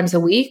couple times a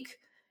week.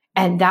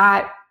 And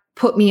that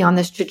put me on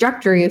this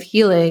trajectory of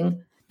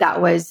healing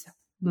that was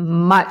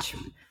much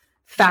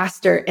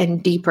faster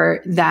and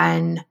deeper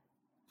than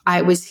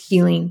I was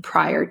healing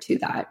prior to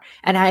that.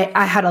 And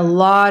I had a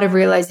lot of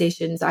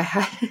realizations. I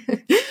had,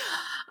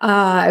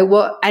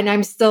 and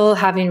I'm still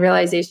having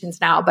realizations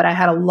now, but I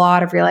had a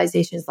lot of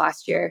realizations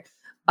last year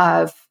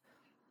of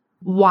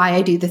why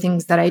I do the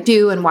things that I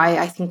do and why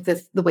I think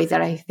the way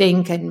that I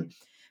think and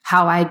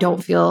how I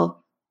don't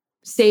feel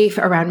safe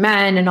around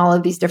men and all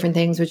of these different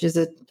things, which is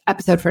an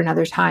episode for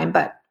another time.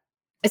 But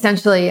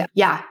essentially,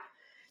 yeah.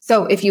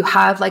 So if you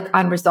have like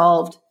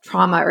unresolved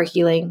trauma or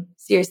healing,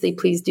 seriously,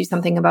 please do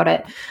something about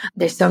it.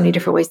 There's so many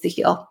different ways to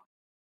heal.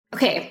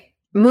 Okay,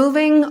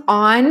 moving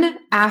on.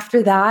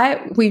 After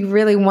that, we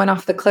really went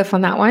off the cliff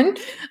on that one.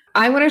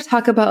 I want to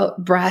talk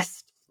about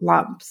breast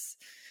lumps.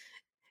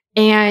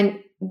 And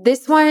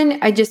this one,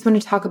 I just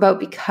want to talk about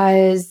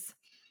because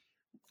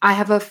I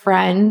have a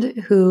friend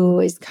who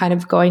is kind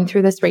of going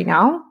through this right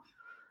now.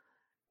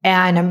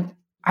 And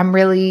I'm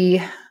really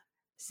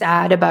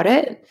sad about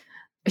it.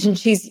 And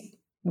she's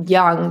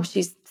young.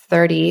 She's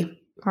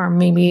 30 or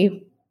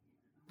maybe,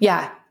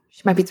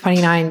 she might be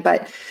 29.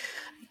 But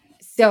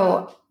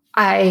so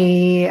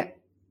I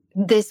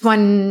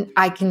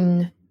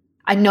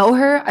know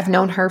her. I've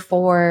known her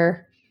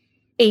for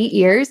 8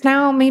 years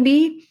now,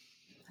 maybe.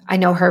 I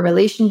know her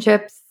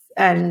relationships.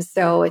 And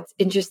so it's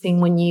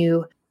interesting when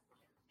you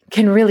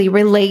can really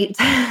relate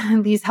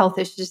these health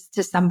issues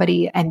to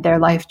somebody and their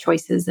life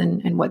choices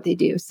and what they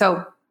do.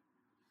 So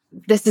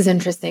this is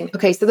interesting.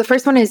 Okay, so the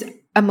first one is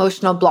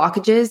emotional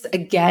blockages.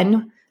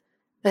 Again,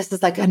 this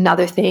is like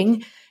another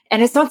thing.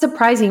 And it's not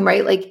surprising,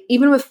 right? Like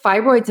even with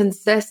fibroids and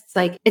cysts,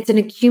 like it's an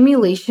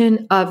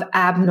accumulation of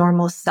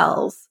abnormal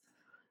cells.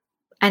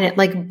 And it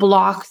like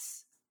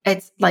blocks,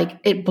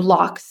 it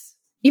blocks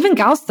even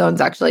gallstones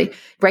actually,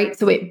 right?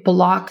 So it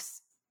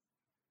blocks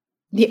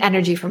the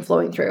energy from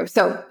flowing through.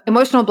 So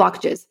emotional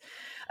blockages.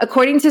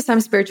 According to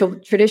some spiritual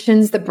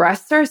traditions, the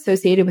breasts are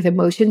associated with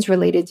emotions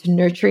related to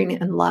nurturing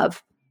and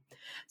love.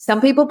 Some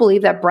people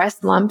believe that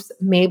breast lumps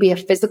may be a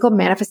physical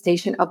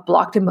manifestation of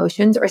blocked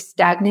emotions or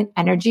stagnant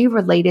energy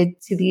related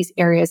to these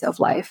areas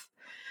of life.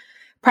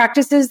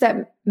 Practices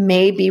that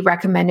may be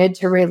recommended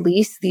to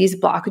release these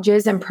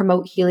blockages and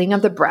promote healing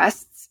of the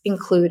breasts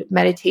include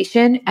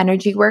meditation,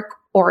 energy work,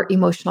 or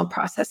emotional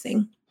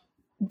processing.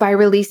 By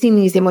releasing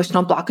these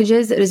emotional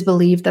blockages, it is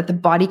believed that the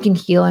body can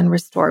heal and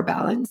restore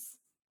balance.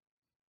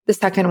 The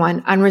second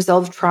one,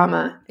 unresolved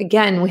trauma.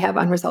 Again, we have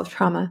unresolved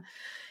trauma.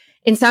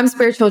 In some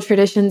spiritual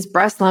traditions,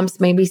 breast lumps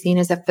may be seen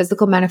as a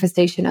physical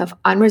manifestation of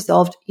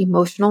unresolved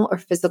emotional or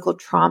physical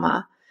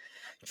trauma.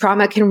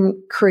 Trauma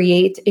can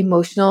create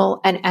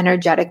emotional and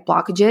energetic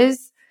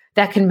blockages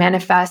that can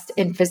manifest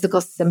in physical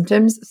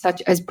symptoms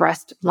such as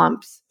breast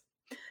lumps.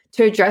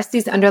 To address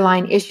these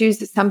underlying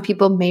issues, some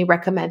people may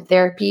recommend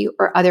therapy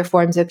or other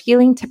forms of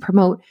healing to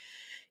promote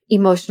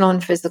emotional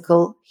and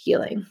physical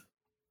healing.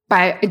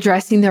 By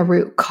addressing the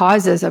root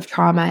causes of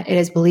trauma, it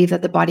is believed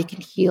that the body can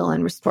heal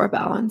and restore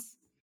balance.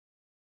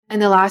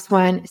 And the last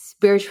one,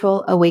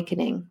 spiritual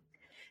awakening.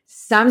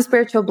 Some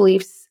spiritual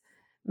beliefs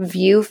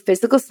view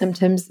physical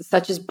symptoms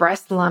such as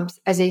breast lumps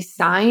as a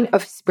sign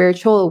of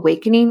spiritual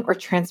awakening or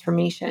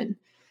transformation.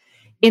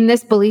 In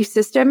this belief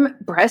system,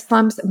 breast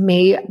lumps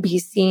may be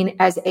seen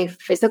as a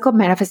physical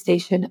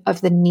manifestation of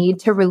the need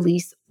to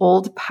release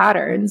old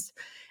patterns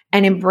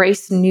and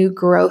embrace new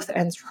growth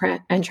and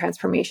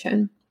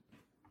transformation.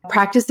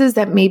 Practices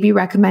that may be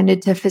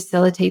recommended to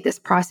facilitate this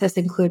process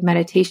include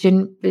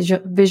meditation,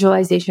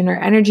 visualization, or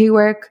energy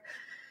work.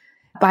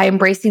 By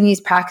embracing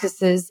these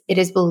practices, it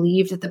is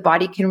believed that the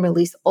body can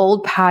release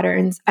old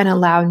patterns and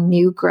allow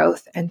new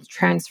growth and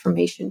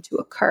transformation to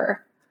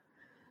occur.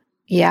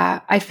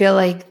 Yeah, I feel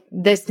like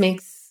this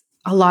makes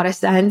a lot of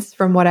sense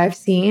from what I've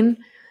seen.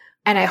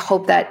 And I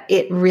hope that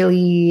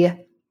I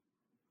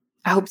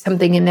hope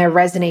something in there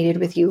resonated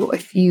with you.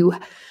 If you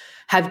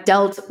have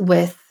dealt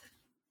with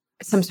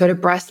some sort of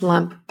breast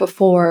lump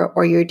before,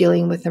 or you're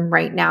dealing with them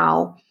right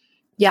now.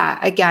 Yeah,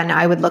 again,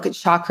 I would look at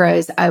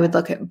chakras, I would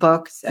look at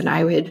books, and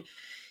I would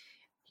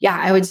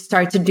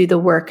start to do the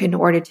work in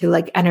order to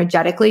like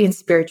energetically and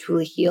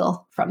spiritually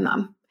heal from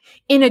them.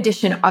 In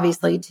addition,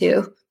 obviously,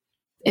 to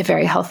a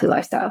very healthy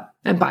lifestyle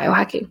and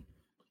biohacking.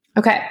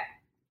 Okay.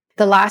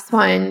 The last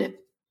one.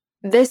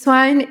 This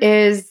one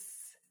is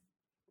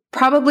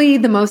probably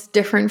the most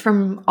different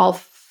from all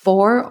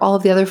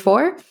of the other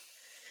four.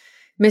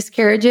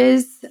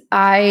 Miscarriages.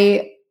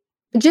 I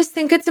just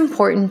think it's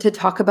important to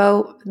talk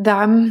about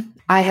them.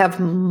 I have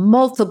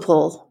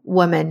multiple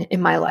women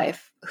in my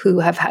life who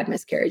have had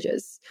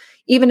miscarriages.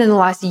 Even in the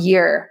last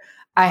year,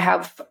 I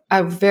have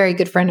a very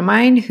good friend of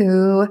mine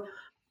who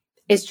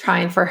is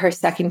trying for her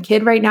second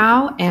kid right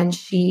now. And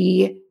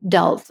she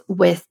dealt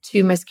with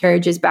 2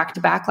 miscarriages back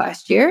to back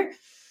last year.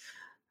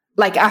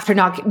 Like after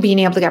not being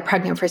able to get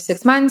pregnant for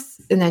 6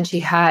 months. And then she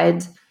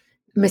had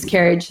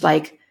miscarriage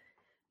like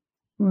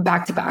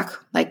back to back,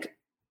 like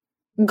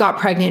got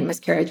pregnant,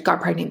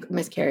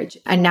 miscarriage.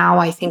 And now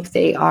I think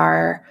they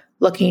are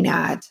looking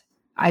at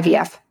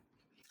IVF.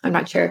 I'm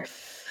not sure.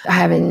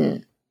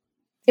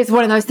 It's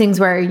one of those things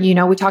where,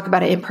 we talk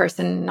about it in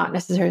person, not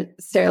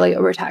necessarily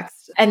over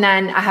text. And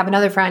then I have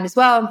another friend as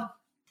well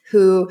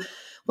who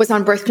was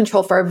on birth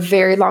control for a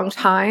very long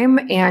time,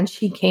 and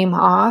she came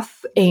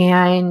off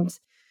and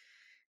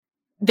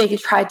they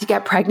tried to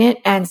get pregnant,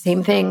 and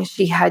same thing.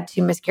 She had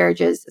 2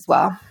 miscarriages as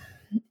well,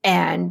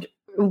 and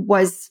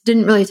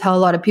didn't really tell a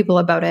lot of people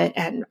about it.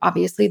 And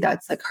obviously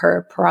that's like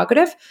her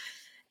prerogative.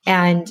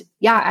 And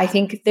yeah, I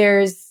think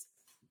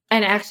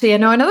and actually I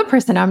know another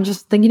person. I'm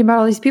just thinking about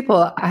all these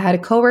people. I had a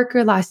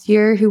coworker last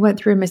year who went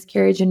through a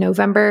miscarriage in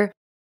November.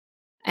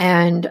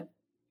 And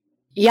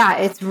yeah,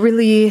 it's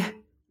really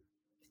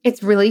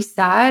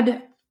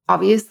sad,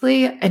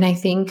 obviously. And I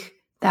think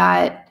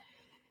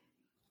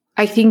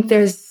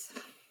there's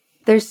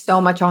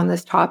so much on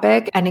this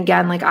topic. And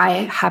again, like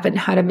I haven't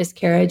had a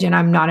miscarriage and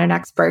I'm not an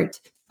expert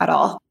at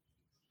all.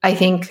 I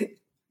think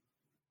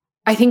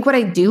what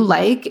I do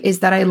like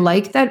is that I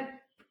like that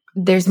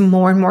there's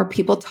more and more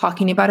people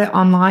talking about it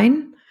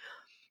online.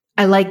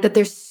 I like that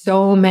there's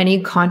so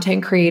many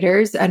content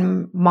creators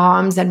and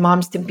moms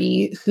to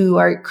be who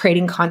are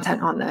creating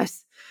content on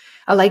this.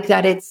 I like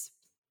that it's,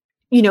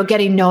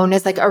 getting known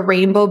as like a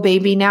rainbow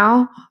baby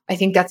now. I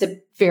think that's a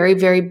very,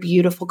 very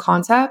beautiful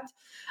concept.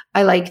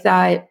 I like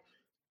that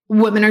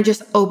women are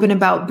just open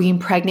about being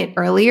pregnant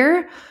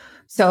earlier.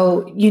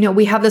 So,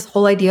 we have this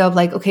whole idea of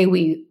like, okay,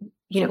 we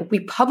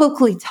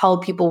publicly tell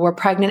people we're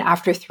pregnant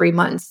after 3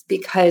 months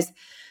because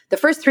the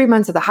first 3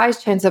 months are the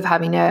highest chance of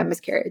having a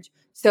miscarriage.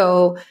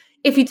 So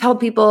if you tell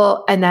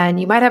people and then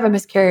you might have a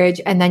miscarriage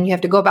and then you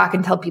have to go back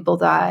and tell people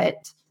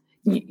that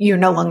you're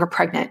no longer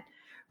pregnant,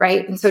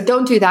 right? And so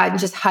don't do that and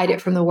just hide it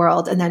from the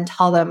world and then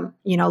tell them,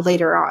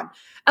 later on.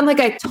 And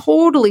like, I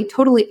totally,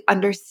 totally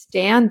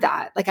understand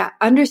that. Like, I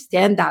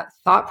understand that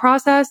thought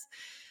process.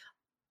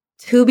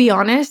 To be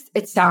honest,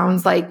 it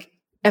sounds like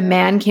a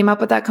man came up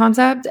with that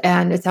concept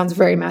and it sounds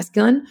very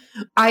masculine.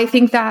 I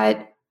think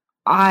that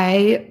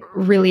I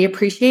really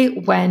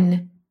appreciate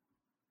when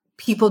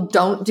people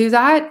don't do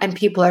that and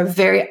people are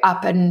very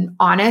up and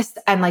honest.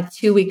 And like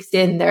 2 weeks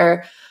in,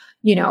 they're,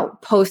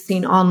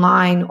 posting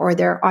online or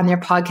they're on their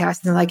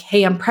podcast and they're like,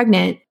 hey, I'm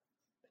pregnant.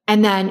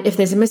 And then if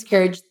there's a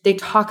miscarriage, they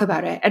talk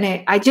about it. And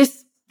I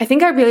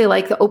think I really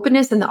like the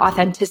openness and the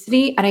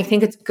authenticity. And I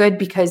think it's good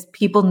because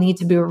people need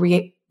to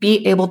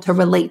be able to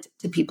relate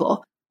to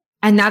people.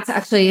 And that's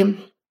actually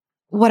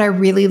what I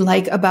really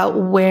like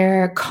about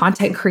where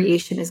content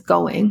creation is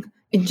going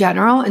in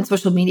general and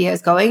social media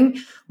is going.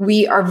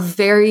 We are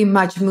very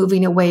much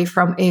moving away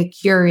from a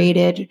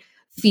curated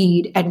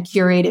feed and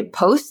curated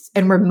posts,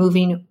 and we're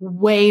moving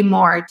way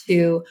more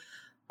to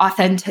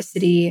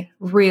authenticity,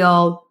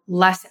 real,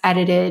 less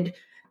edited.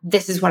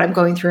 This is what I'm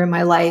going through in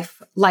my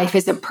life. Life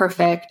isn't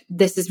perfect.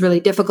 This is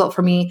really difficult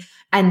for me.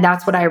 And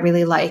that's what I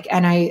really like.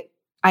 And I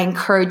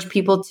encourage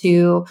people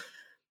to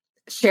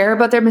share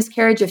about their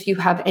miscarriage if you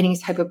have any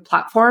type of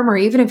platform, or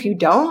even if you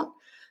don't,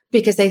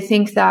 because I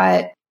think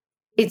that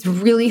it's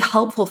really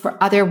helpful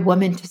for other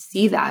women to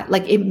see that.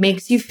 Like, it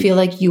makes you feel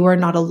like you are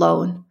not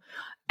alone.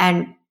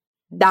 And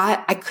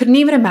that I couldn't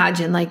even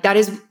imagine. Like, that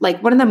is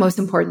like one of the most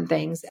important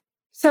things.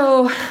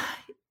 So,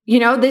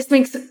 this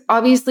makes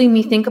obviously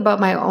me think about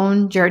my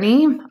own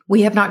journey.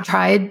 We have not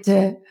tried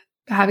to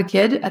have a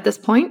kid at this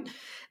point,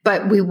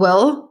 but we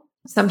will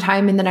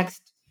sometime in the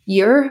next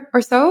year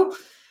or so.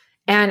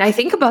 And I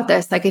think about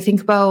this, like I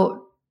think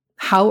about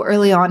how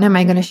early on am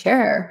I going to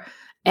share?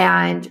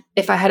 And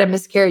if I had a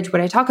miscarriage, would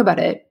I talk about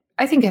it?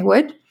 I think I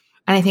would.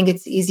 And I think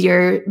it's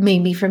easier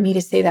maybe for me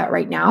to say that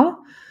right now.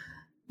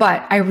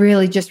 But I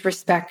really just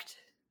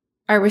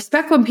I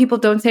respect when people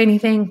don't say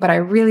anything, but I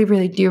really,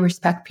 really do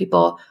respect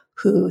people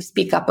who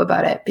speak up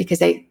about it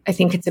because I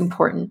think it's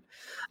important.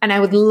 And I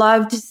would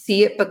love to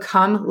see it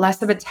become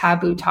less of a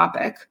taboo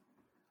topic.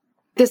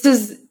 This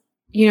is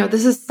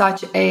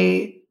such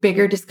a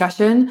bigger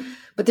discussion,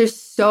 but there's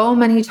so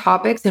many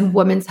topics in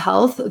women's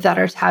health that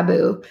are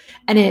taboo.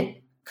 And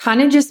it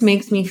kind of just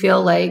makes me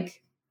feel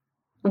like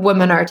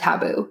women are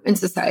taboo in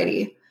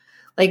society.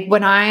 Like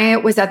when I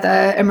was at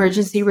the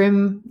emergency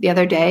room the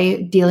other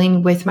day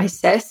dealing with my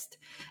cyst,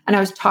 and I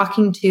was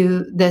talking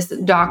to this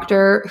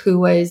doctor who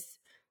was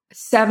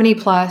 70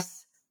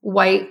 plus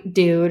white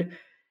dude.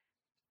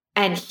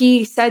 And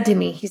he said to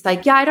me, he's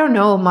like, yeah, I don't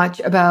know much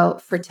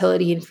about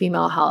fertility and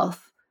female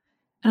health.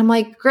 And I'm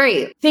like,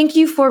 great. Thank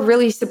you for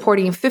really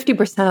supporting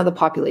 50% of the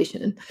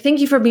population.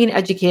 Thank you for being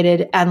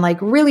educated and like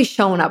really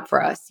showing up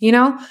for us, you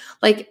know?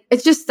 Like,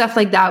 it's just stuff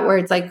like that where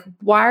it's like,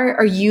 why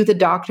are you the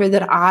doctor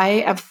that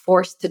I am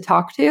forced to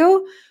talk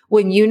to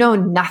when you know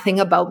nothing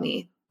about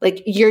me?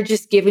 Like, you're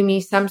just giving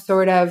me some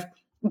sort of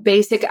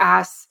basic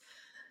ass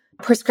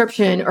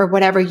prescription or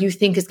whatever you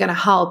think is going to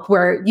help,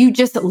 where you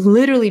just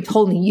literally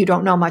told me you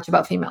don't know much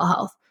about female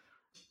health.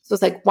 So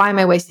it's like, why am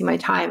I wasting my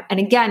time? And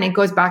again, it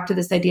goes back to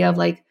this idea of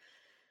like,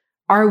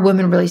 are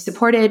women really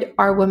supported?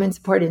 Are women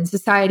supported in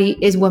society?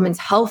 Is women's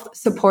health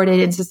supported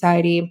in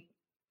society?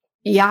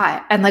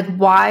 Yeah. And like,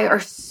 why are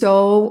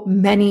so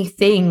many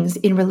things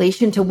in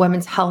relation to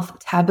women's health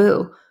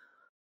taboo?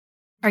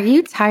 Are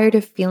you tired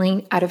of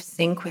feeling out of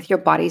sync with your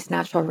body's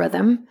natural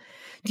rhythm?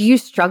 Do you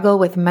struggle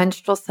with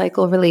menstrual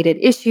cycle related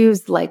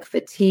issues like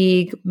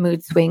fatigue,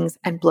 mood swings,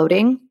 and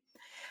bloating?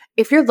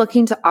 If you're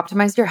looking to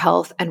optimize your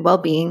health and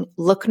well-being,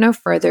 look no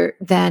further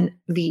than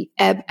the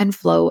Ebb and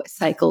Flow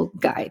Cycle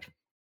Guide.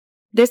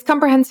 This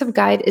comprehensive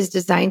guide is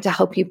designed to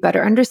help you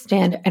better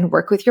understand and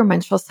work with your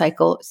menstrual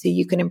cycle so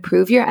you can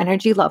improve your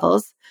energy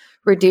levels,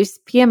 reduce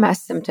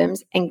PMS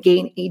symptoms, and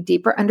gain a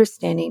deeper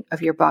understanding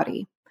of your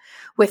body.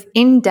 With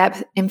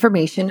in-depth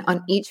information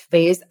on each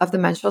phase of the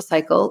menstrual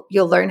cycle,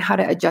 you'll learn how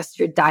to adjust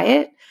your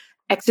diet,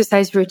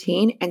 exercise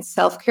routine, and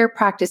self-care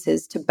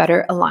practices to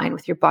better align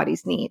with your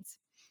body's needs.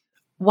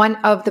 One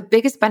of the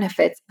biggest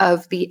benefits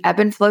of the Ebb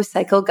and Flow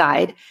Cycle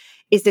Guide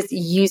is its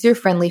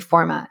user-friendly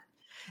format.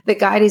 The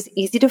guide is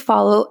easy to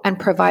follow and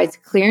provides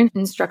clear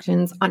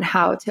instructions on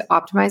how to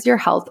optimize your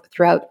health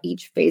throughout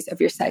each phase of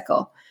your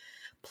cycle.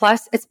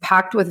 Plus, it's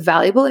packed with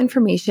valuable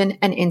information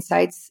and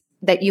insights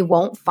that you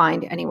won't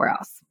find anywhere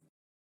else.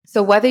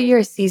 So whether you're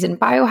a seasoned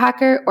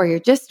biohacker or you're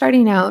just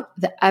starting out,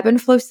 the Ebb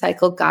and Flow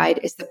Cycle Guide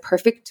is the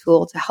perfect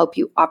tool to help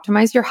you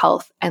optimize your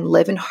health and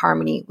live in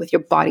harmony with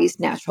your body's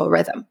natural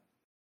rhythm.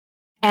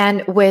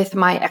 And with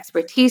my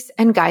expertise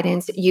and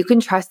guidance, you can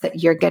trust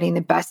that you're getting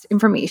the best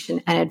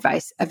information and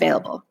advice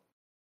available.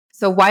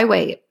 So why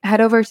wait?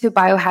 Head over to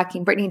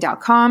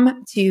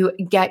biohackingbrittany.com to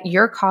get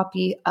your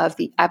copy of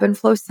the Ebb and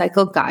Flow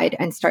Cycle Guide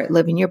and start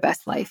living your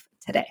best life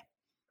today.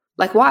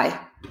 Like, why?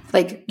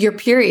 Like, your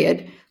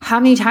period. How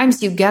many times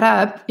do you get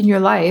up in your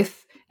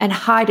life and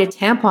hide a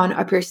tampon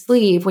up your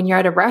sleeve when you're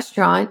at a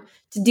restaurant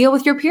to deal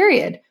with your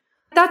period?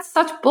 That's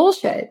such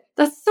bullshit.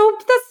 That's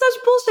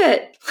such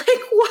bullshit.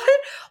 Like, what?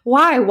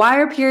 Why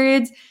are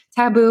periods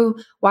taboo?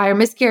 Why are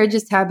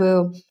miscarriages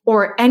taboo?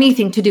 Or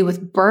anything to do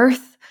with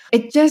birth?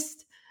 It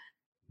just,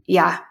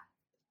 yeah,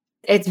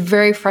 it's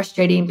very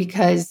frustrating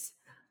because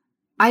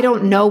I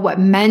don't know what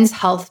men's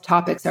health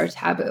topics are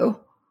taboo.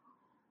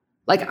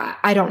 Like,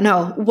 I don't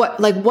know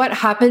what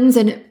happens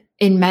in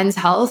men's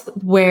health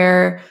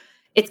where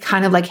it's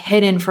kind of like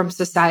hidden from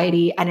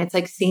society and it's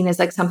like seen as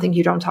like something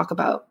you don't talk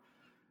about.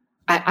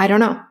 I don't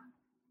know.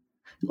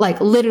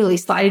 Like, literally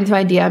slide into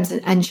my DMs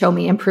and show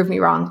me and prove me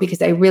wrong,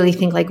 because I really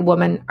think like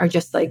women are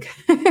just like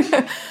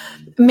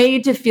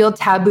made to feel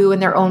taboo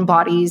in their own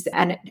bodies.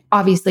 And it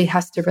obviously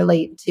has to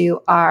relate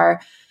to our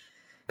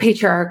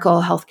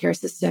patriarchal healthcare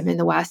system in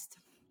the West.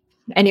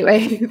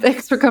 Anyway,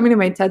 thanks for coming to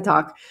my TED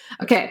Talk.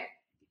 Okay.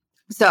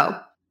 So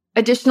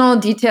additional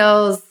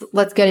details,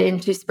 let's get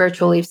into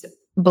spiritual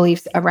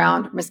beliefs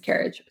around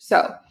miscarriage.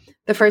 So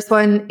the first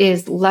one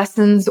is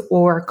lessons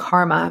or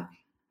karma.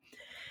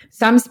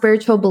 Some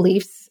spiritual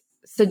beliefs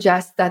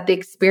suggest that the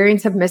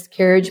experience of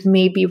miscarriage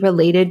may be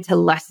related to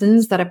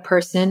lessons that a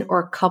person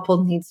or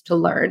couple needs to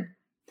learn.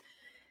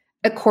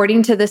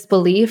 According to this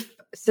belief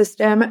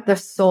system, the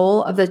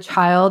soul of the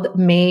child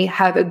may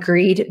have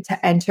agreed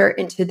to enter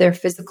into this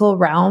physical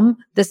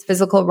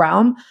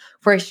realm,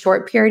 for a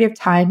short period of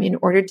time in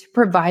order to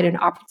provide an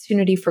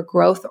opportunity for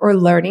growth or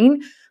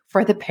learning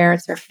for the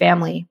parents or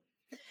family.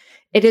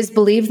 It is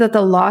believed that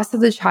the loss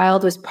of the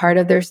child was part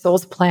of their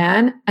soul's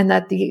plan and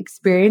that the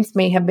experience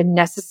may have been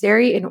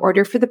necessary in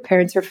order for the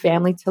parents or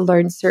family to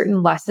learn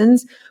certain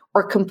lessons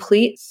or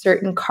complete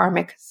certain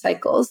karmic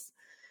cycles.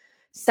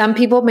 Some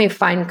people may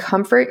find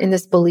comfort in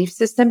this belief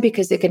system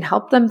because it can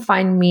help them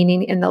find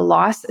meaning in the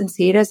loss and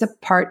see it as a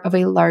part of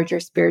a larger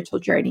spiritual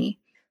journey.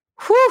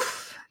 Whew,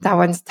 that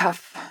one's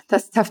tough.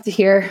 That's tough to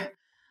hear.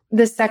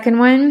 The second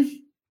one,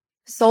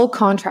 soul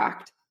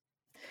contract.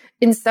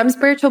 In some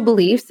spiritual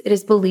beliefs, it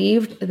is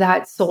believed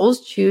that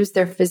souls choose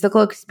their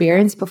physical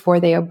experience before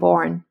they are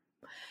born.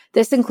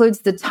 This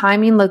includes the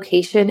timing,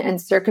 location,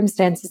 and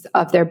circumstances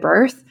of their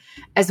birth,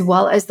 as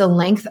well as the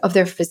length of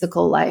their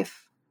physical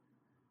life.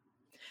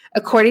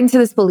 According to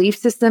this belief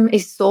system, a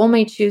soul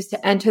may choose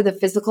to enter the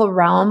physical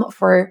realm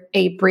for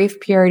a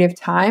brief period of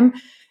time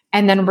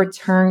and then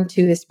return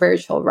to the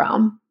spiritual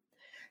realm.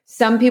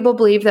 Some people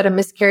believe that a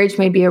miscarriage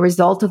may be a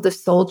result of the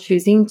soul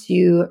choosing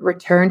to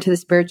return to the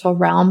spiritual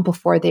realm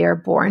before they are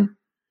born.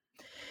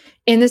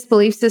 In this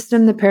belief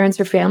system, the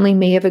parents or family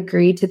may have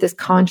agreed to this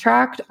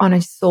contract on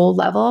a soul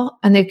level,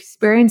 and the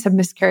experience of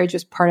miscarriage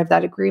was part of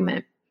that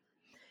agreement.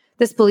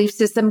 This belief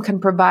system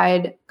can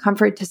provide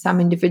comfort to some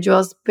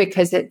individuals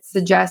because it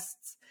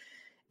suggests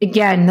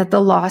again, that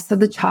the loss of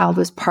the child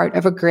was part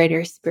of a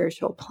greater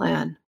spiritual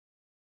plan.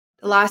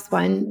 The last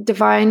one,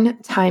 divine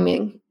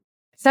timing.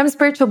 Some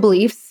spiritual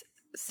beliefs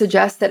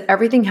suggest that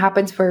everything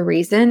happens for a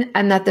reason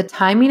and that the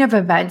timing of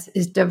events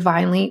is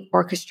divinely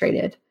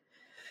orchestrated.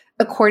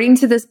 According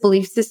to this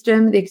belief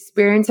system, the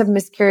experience of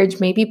miscarriage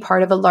may be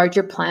part of a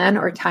larger plan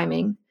or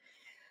timing.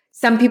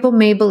 Some people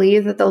may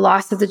believe that the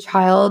loss of the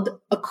child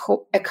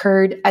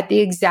occurred at the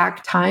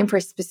exact time for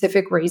a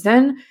specific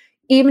reason,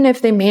 even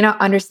if they may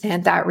not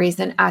understand that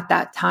reason at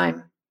that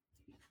time.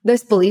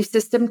 This belief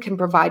system can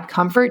provide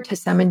comfort to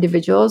some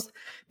individuals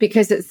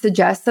because it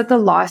suggests that the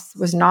loss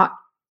was not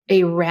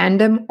a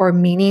random or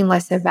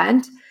meaningless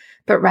event,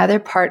 but rather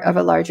part of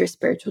a larger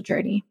spiritual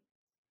journey.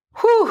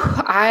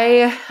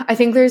 I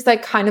think there's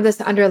like kind of this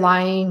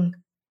underlying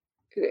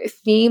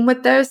theme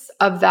with this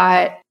of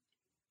that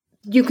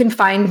you can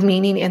find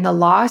meaning in the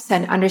loss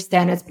and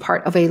understand it's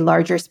part of a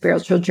larger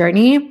spiritual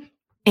journey.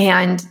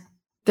 And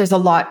there's a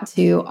lot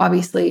to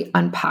obviously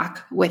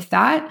unpack with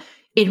that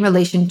in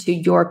relation to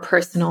your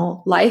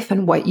personal life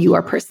and what you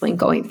are personally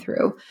going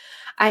through.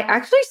 I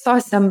actually saw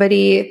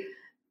somebody,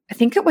 I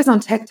think it was on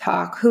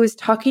TikTok, who was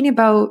talking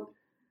about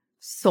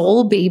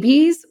soul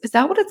babies. Is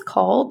that what it's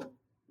called?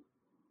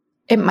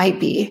 It might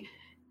be,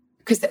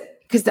 because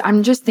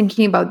I'm just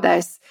thinking about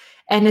this.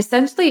 And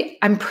essentially,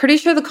 I'm pretty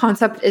sure the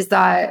concept is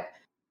that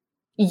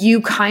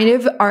you kind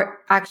of are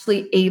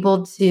actually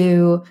able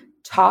to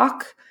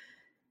talk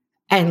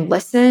and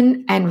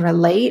listen and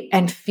relate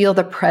and feel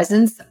the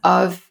presence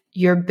of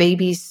your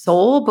baby's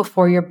soul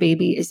before your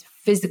baby is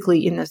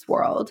physically in this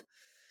world.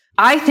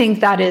 I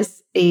think that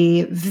is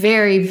a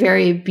very,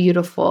 very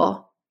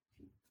beautiful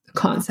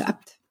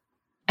concept.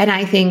 And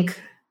I think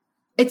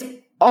it's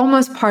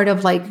almost part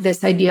of like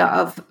this idea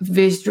of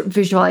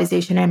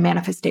visualization and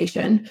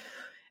manifestation,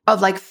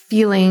 of like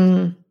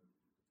feeling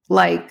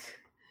like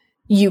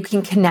you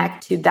can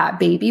connect to that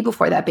baby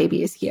before that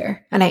baby is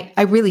here. And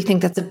I really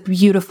think that's a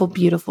beautiful,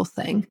 beautiful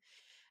thing.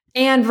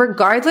 And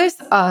regardless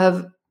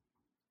of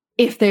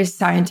if there's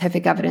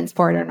scientific evidence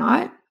for it or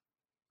not,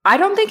 I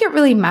don't think it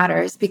really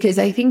matters, because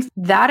I think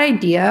that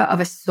idea of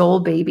a soul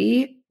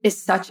baby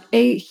is such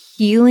a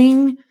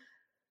healing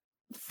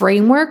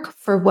framework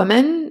for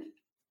women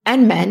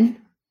and men,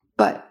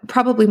 but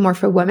probably more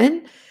for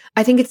women.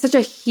 I think it's such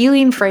a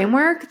healing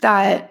framework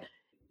that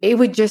it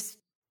would just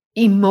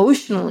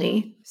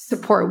emotionally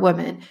support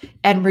women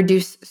and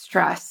reduce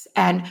stress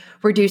and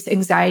reduce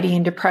anxiety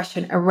and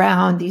depression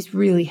around these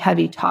really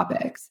heavy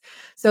topics.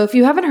 So if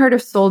you haven't heard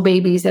of soul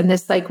babies and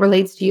this like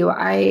relates to you,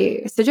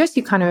 I suggest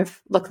you kind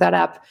of look that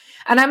up.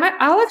 And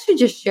I'll actually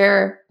just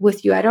share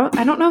with you. I don't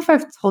know if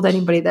I've told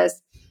anybody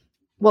this.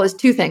 Well, it's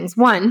two things.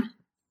 One,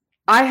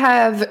 I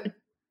have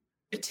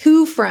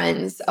two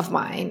friends of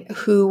mine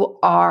who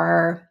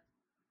are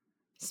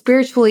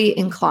spiritually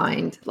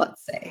inclined,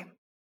 let's say.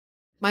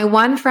 My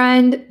one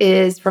friend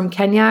is from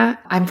Kenya.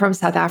 I'm from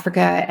South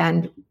Africa,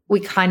 and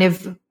we kind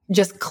of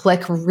just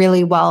click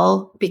really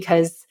well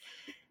because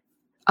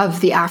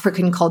of the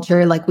African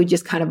culture. Like we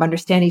just kind of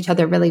understand each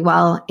other really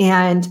well.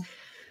 And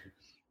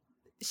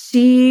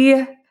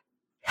she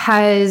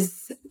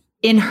has,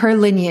 in her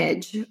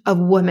lineage of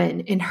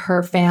women in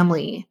her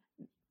family,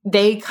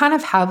 they kind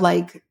of have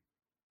like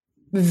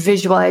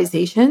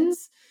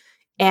visualizations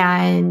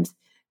and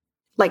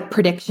like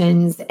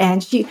predictions.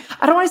 And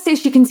I don't want to say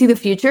she can see the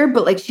future,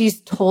 but like she's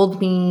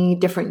told me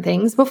different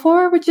things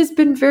before, which has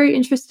been very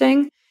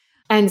interesting.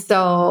 And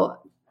so,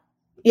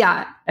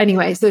 yeah,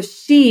 anyway, so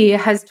she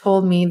has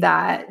told me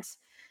visions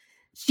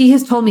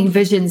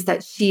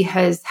that she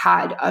has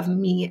had of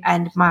me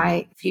and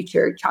my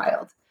future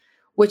child,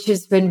 which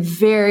has been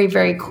very,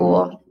 very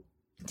cool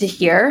to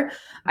hear.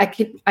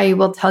 I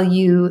will tell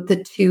you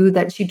the two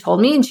that she told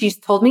me, and she's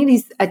told me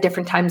these at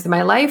different times in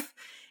my life.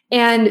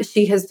 And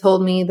she has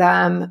told me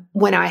them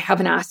when I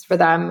haven't asked for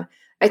them.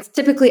 It's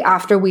typically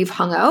after we've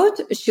hung out,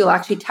 she'll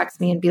actually text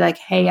me and be like,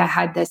 hey, I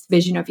had this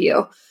vision of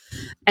you.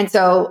 And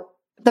so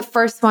the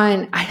first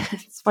one,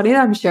 it's funny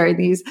that I'm sharing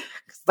these,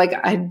 because like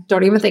I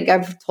don't even think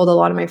I've told a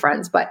lot of my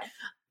friends, but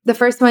the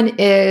first one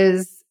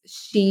is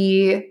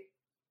she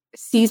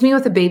sees me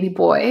with a baby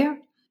boy,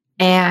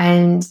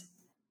 and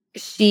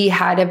she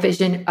had a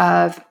vision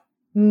of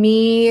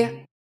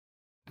me,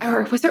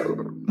 or was it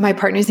my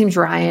partner's name's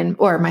Ryan,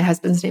 or my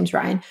husband's name's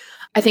Ryan?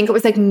 I think it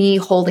was like me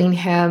holding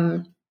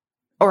him,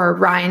 or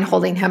Ryan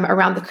holding him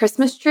around the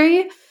Christmas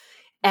tree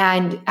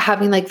and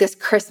having like this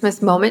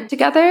Christmas moment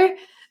together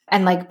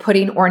and like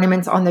putting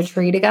ornaments on the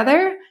tree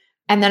together.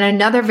 And then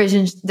another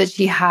vision that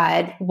she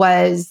had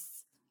was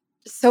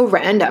so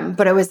random,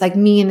 but it was like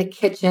me in the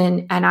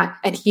kitchen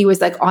and he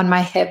was like on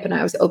my hip and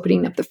I was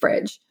opening up the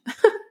fridge.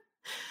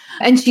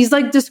 And she's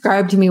like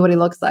described to me what he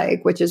looks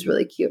like, which is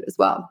really cute as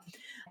well.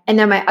 And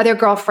then my other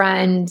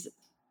girlfriend,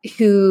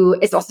 who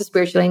is also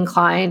spiritually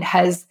inclined,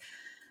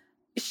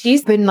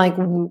 she's been like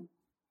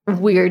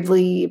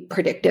weirdly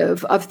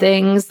predictive of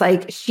things.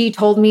 Like she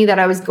told me that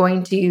I was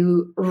going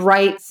to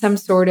write some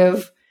sort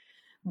of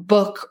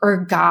book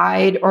or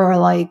guide or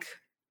like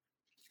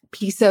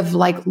piece of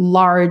like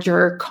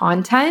larger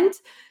content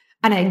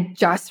And I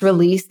just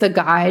released a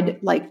guide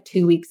like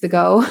 2 weeks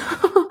ago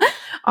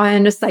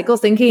on cycle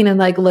syncing and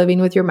like living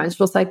with your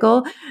menstrual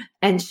cycle.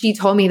 And she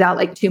told me that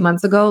like 2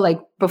 months ago, like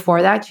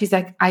before that, she's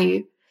like,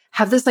 I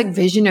have this like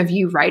vision of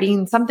you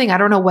writing something. I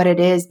don't know what it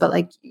is, but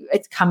like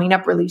it's coming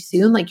up really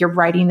soon. Like you're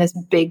writing this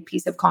big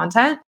piece of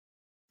content.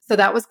 So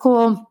that was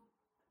cool.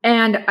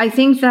 And I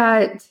think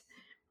that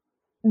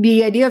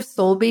the idea of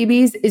soul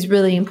babies is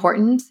really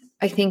important.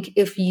 I think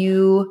if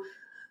you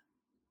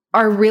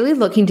are really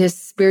looking to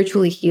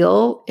spiritually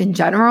heal in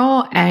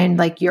general and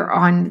like you're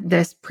on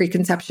this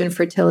preconception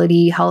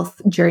fertility health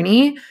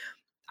journey,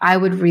 I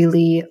would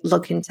really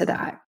look into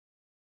that.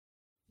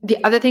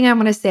 The other thing I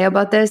want to say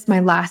about this, my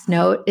last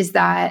note is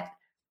that,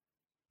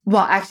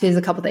 well, actually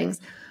there's a couple things.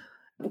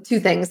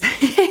 2 things.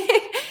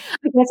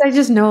 I guess I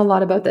just know a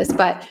lot about this,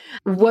 but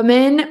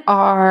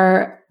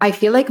I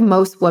feel like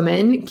most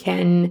women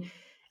can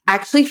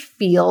actually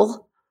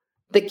feel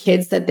the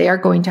kids that they are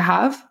going to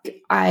have.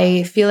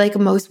 I feel like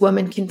most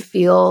women can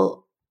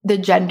feel the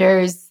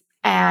genders,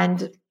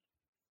 and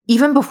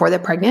even before they're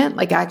pregnant,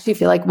 like I actually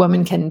feel like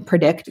women can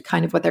predict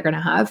kind of what they're going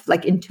to have,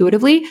 like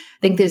intuitively. I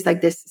think there's like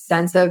this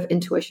sense of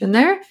intuition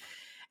there.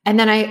 And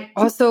then I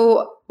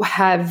also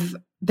have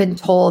been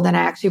told, and I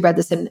actually read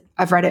this and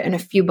I've read it in a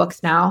few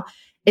books now,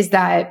 is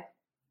that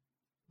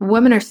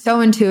women are so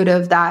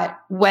intuitive that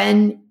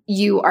when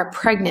you are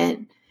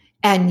pregnant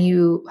and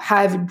you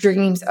have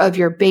dreams of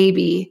your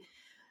baby,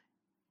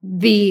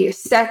 the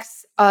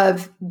sex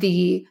of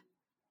the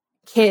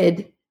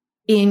kid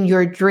in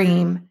your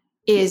dream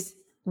is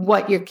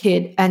what your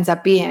kid ends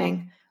up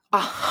being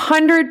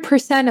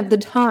 100% of the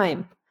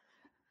time.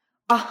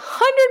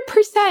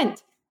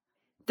 100%.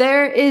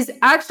 There is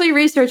actually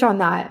research on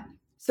that.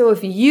 So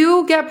if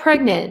you get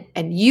pregnant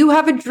and you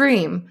have a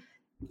dream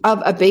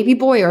of a baby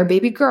boy or a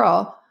baby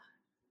girl,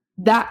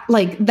 that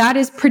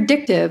is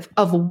predictive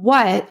of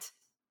what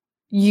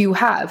you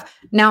have.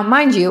 Now,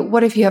 mind you,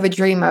 what if you have a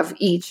dream of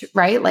each,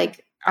 right?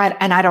 Like,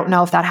 I don't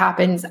know if that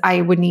happens.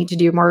 I would need to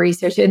do more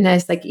research in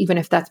this, like even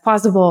if that's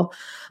possible.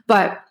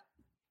 But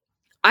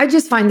I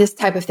just find this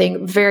type of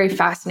thing very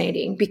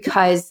fascinating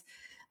because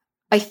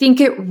I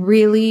think it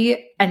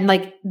really, and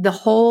like this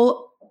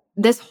whole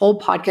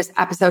podcast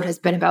episode has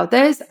been about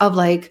this, of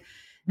like,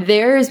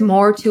 there is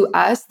more to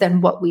us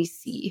than what we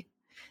see.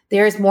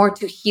 There's more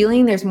to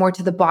healing. There's more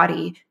to the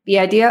body. The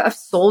idea of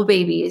soul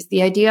babies,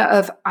 the idea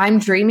of I'm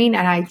dreaming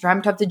and I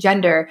dreamt of the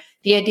gender,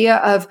 the idea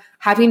of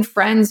having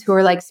friends who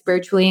are like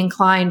spiritually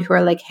inclined, who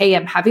are like, hey,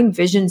 I'm having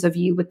visions of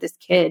you with this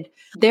kid.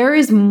 There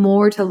is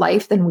more to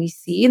life than we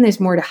see. And there's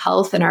more to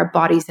health in our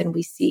bodies than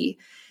we see.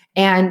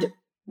 And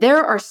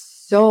there are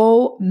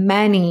so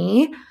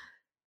many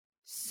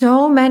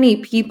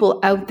people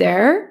out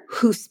there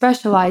who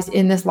specialize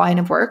in this line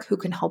of work who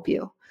can help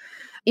you.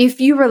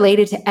 If you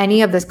related to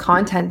any of this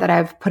content that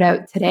I've put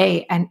out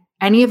today and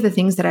any of the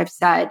things that I've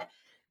said,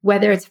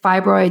 whether it's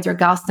fibroids or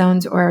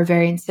gallstones or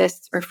ovarian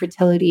cysts or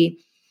fertility,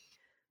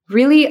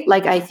 really,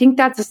 like, I think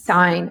that's a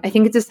sign. I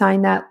think it's a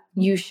sign that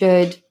you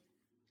should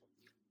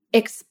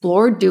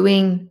explore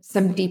doing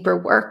some deeper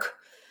work.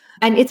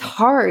 And it's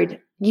hard.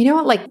 You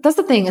know, like, that's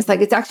the thing. It's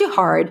like, it's actually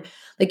hard.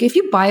 Like, if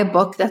you buy a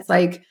book that's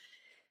like,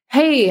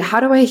 hey, how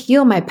do I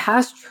heal my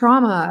past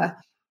trauma?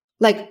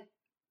 Like,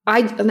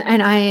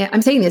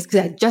 I'm saying this because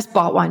I just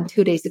bought one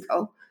 2 days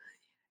ago.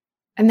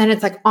 And then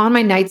it's like on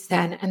my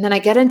nightstand. And then I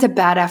get into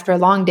bed after a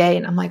long day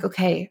and I'm like,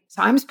 okay,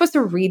 so I'm supposed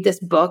to read this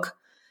book,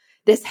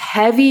 this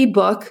heavy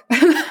book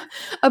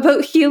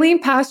about healing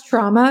past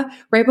trauma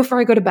right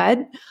before I go to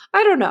bed.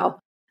 I don't know.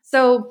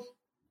 So,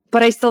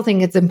 but I still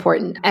think it's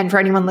important. And for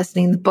anyone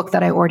listening, the book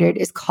that I ordered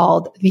is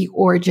called The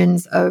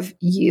Origins of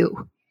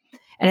You.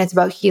 And it's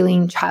about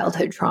healing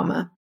childhood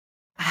trauma.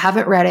 I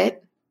haven't read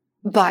it,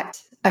 but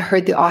I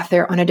heard the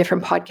author on a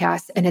different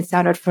podcast and it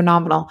sounded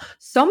phenomenal.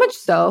 So much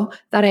so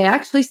that I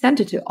actually sent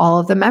it to all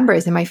of the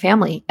members in my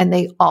family and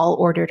they all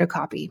ordered a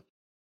copy.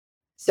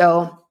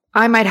 So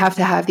I might have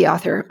to have the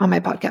author on my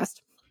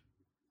podcast.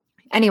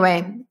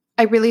 Anyway,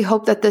 I really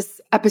hope that this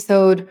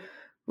episode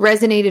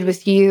resonated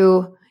with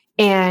you.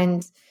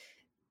 And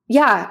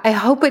yeah, I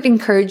hope it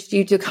encouraged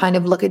you to kind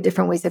of look at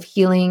different ways of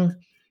healing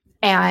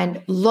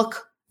and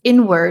look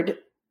inward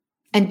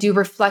and do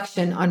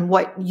reflection on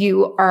what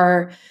you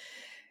are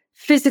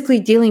physically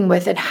dealing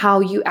with and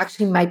how you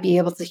actually might be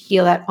able to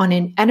heal it on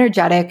an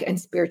energetic and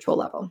spiritual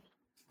level.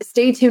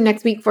 Stay tuned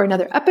next week for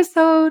another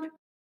episode.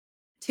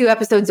 2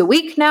 episodes a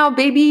week now,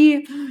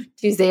 baby.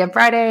 Tuesday and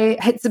Friday.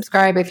 Hit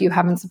subscribe if you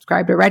haven't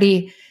subscribed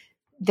already.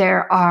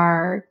 There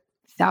are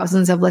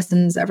thousands of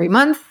listens every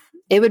month.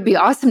 It would be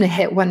awesome to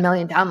hit 1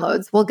 million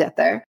downloads. We'll get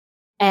there.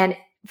 And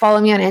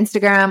follow me on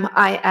Instagram.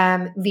 I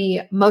am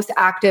the most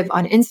active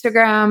on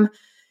Instagram.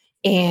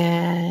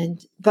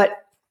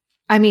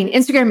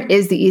 Instagram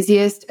is the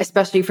easiest,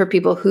 especially for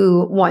people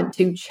who want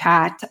to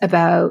chat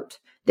about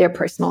their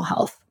personal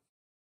health.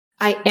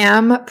 I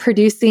am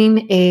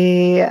producing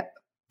a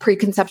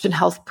preconception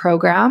health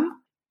program,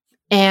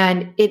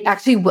 and it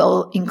actually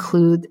will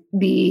include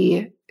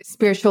the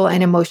spiritual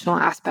and emotional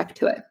aspect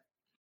to it.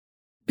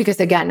 because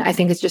again, I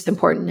think it's just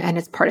important and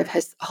it's part of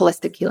his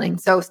holistic healing.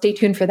 So stay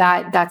tuned for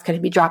that. That's going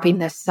to be dropping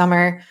this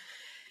summer.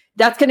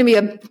 That's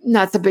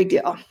a big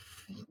deal.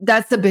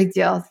 That's a big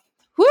deal.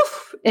 Whew,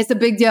 it's a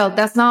big deal.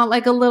 That's not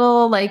like a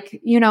little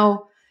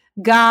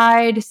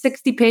guide,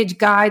 60-page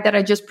guide that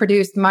I just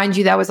produced. Mind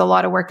you, that was a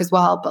lot of work as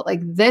well. But like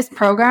this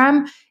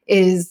program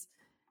is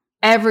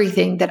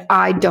everything that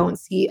I don't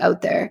see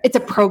out there. It's a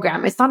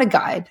program. It's not a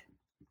guide.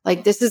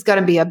 Like this is going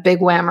to be a big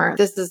whammer.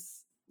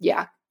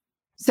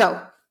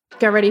 So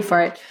get ready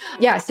for it.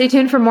 Yeah. Stay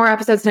tuned for more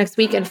episodes next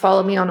week and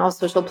follow me on all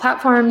social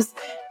platforms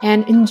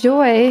and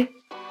enjoy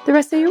the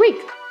rest of your week.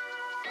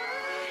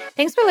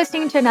 Thanks for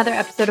listening to another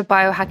episode of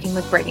Biohacking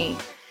with Brittany.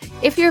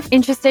 If you're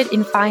interested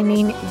in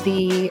finding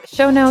the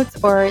show notes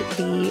or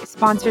the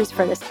sponsors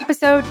for this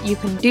episode, you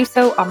can do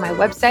so on my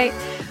website,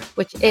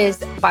 which is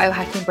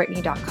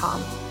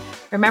biohackingbrittany.com.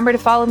 Remember to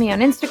follow me on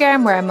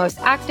Instagram where I'm most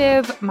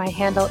active. My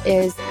handle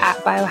is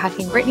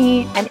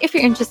 @biohackingbrittany. And if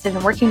you're interested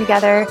in working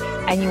together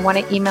and you want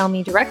to email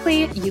me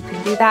directly, you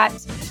can do that.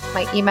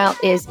 My email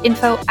is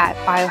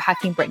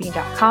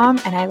info@biohackingbrittany.com.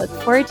 And I look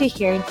forward to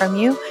hearing from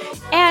you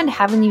and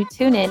having you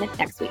tune in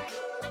next week.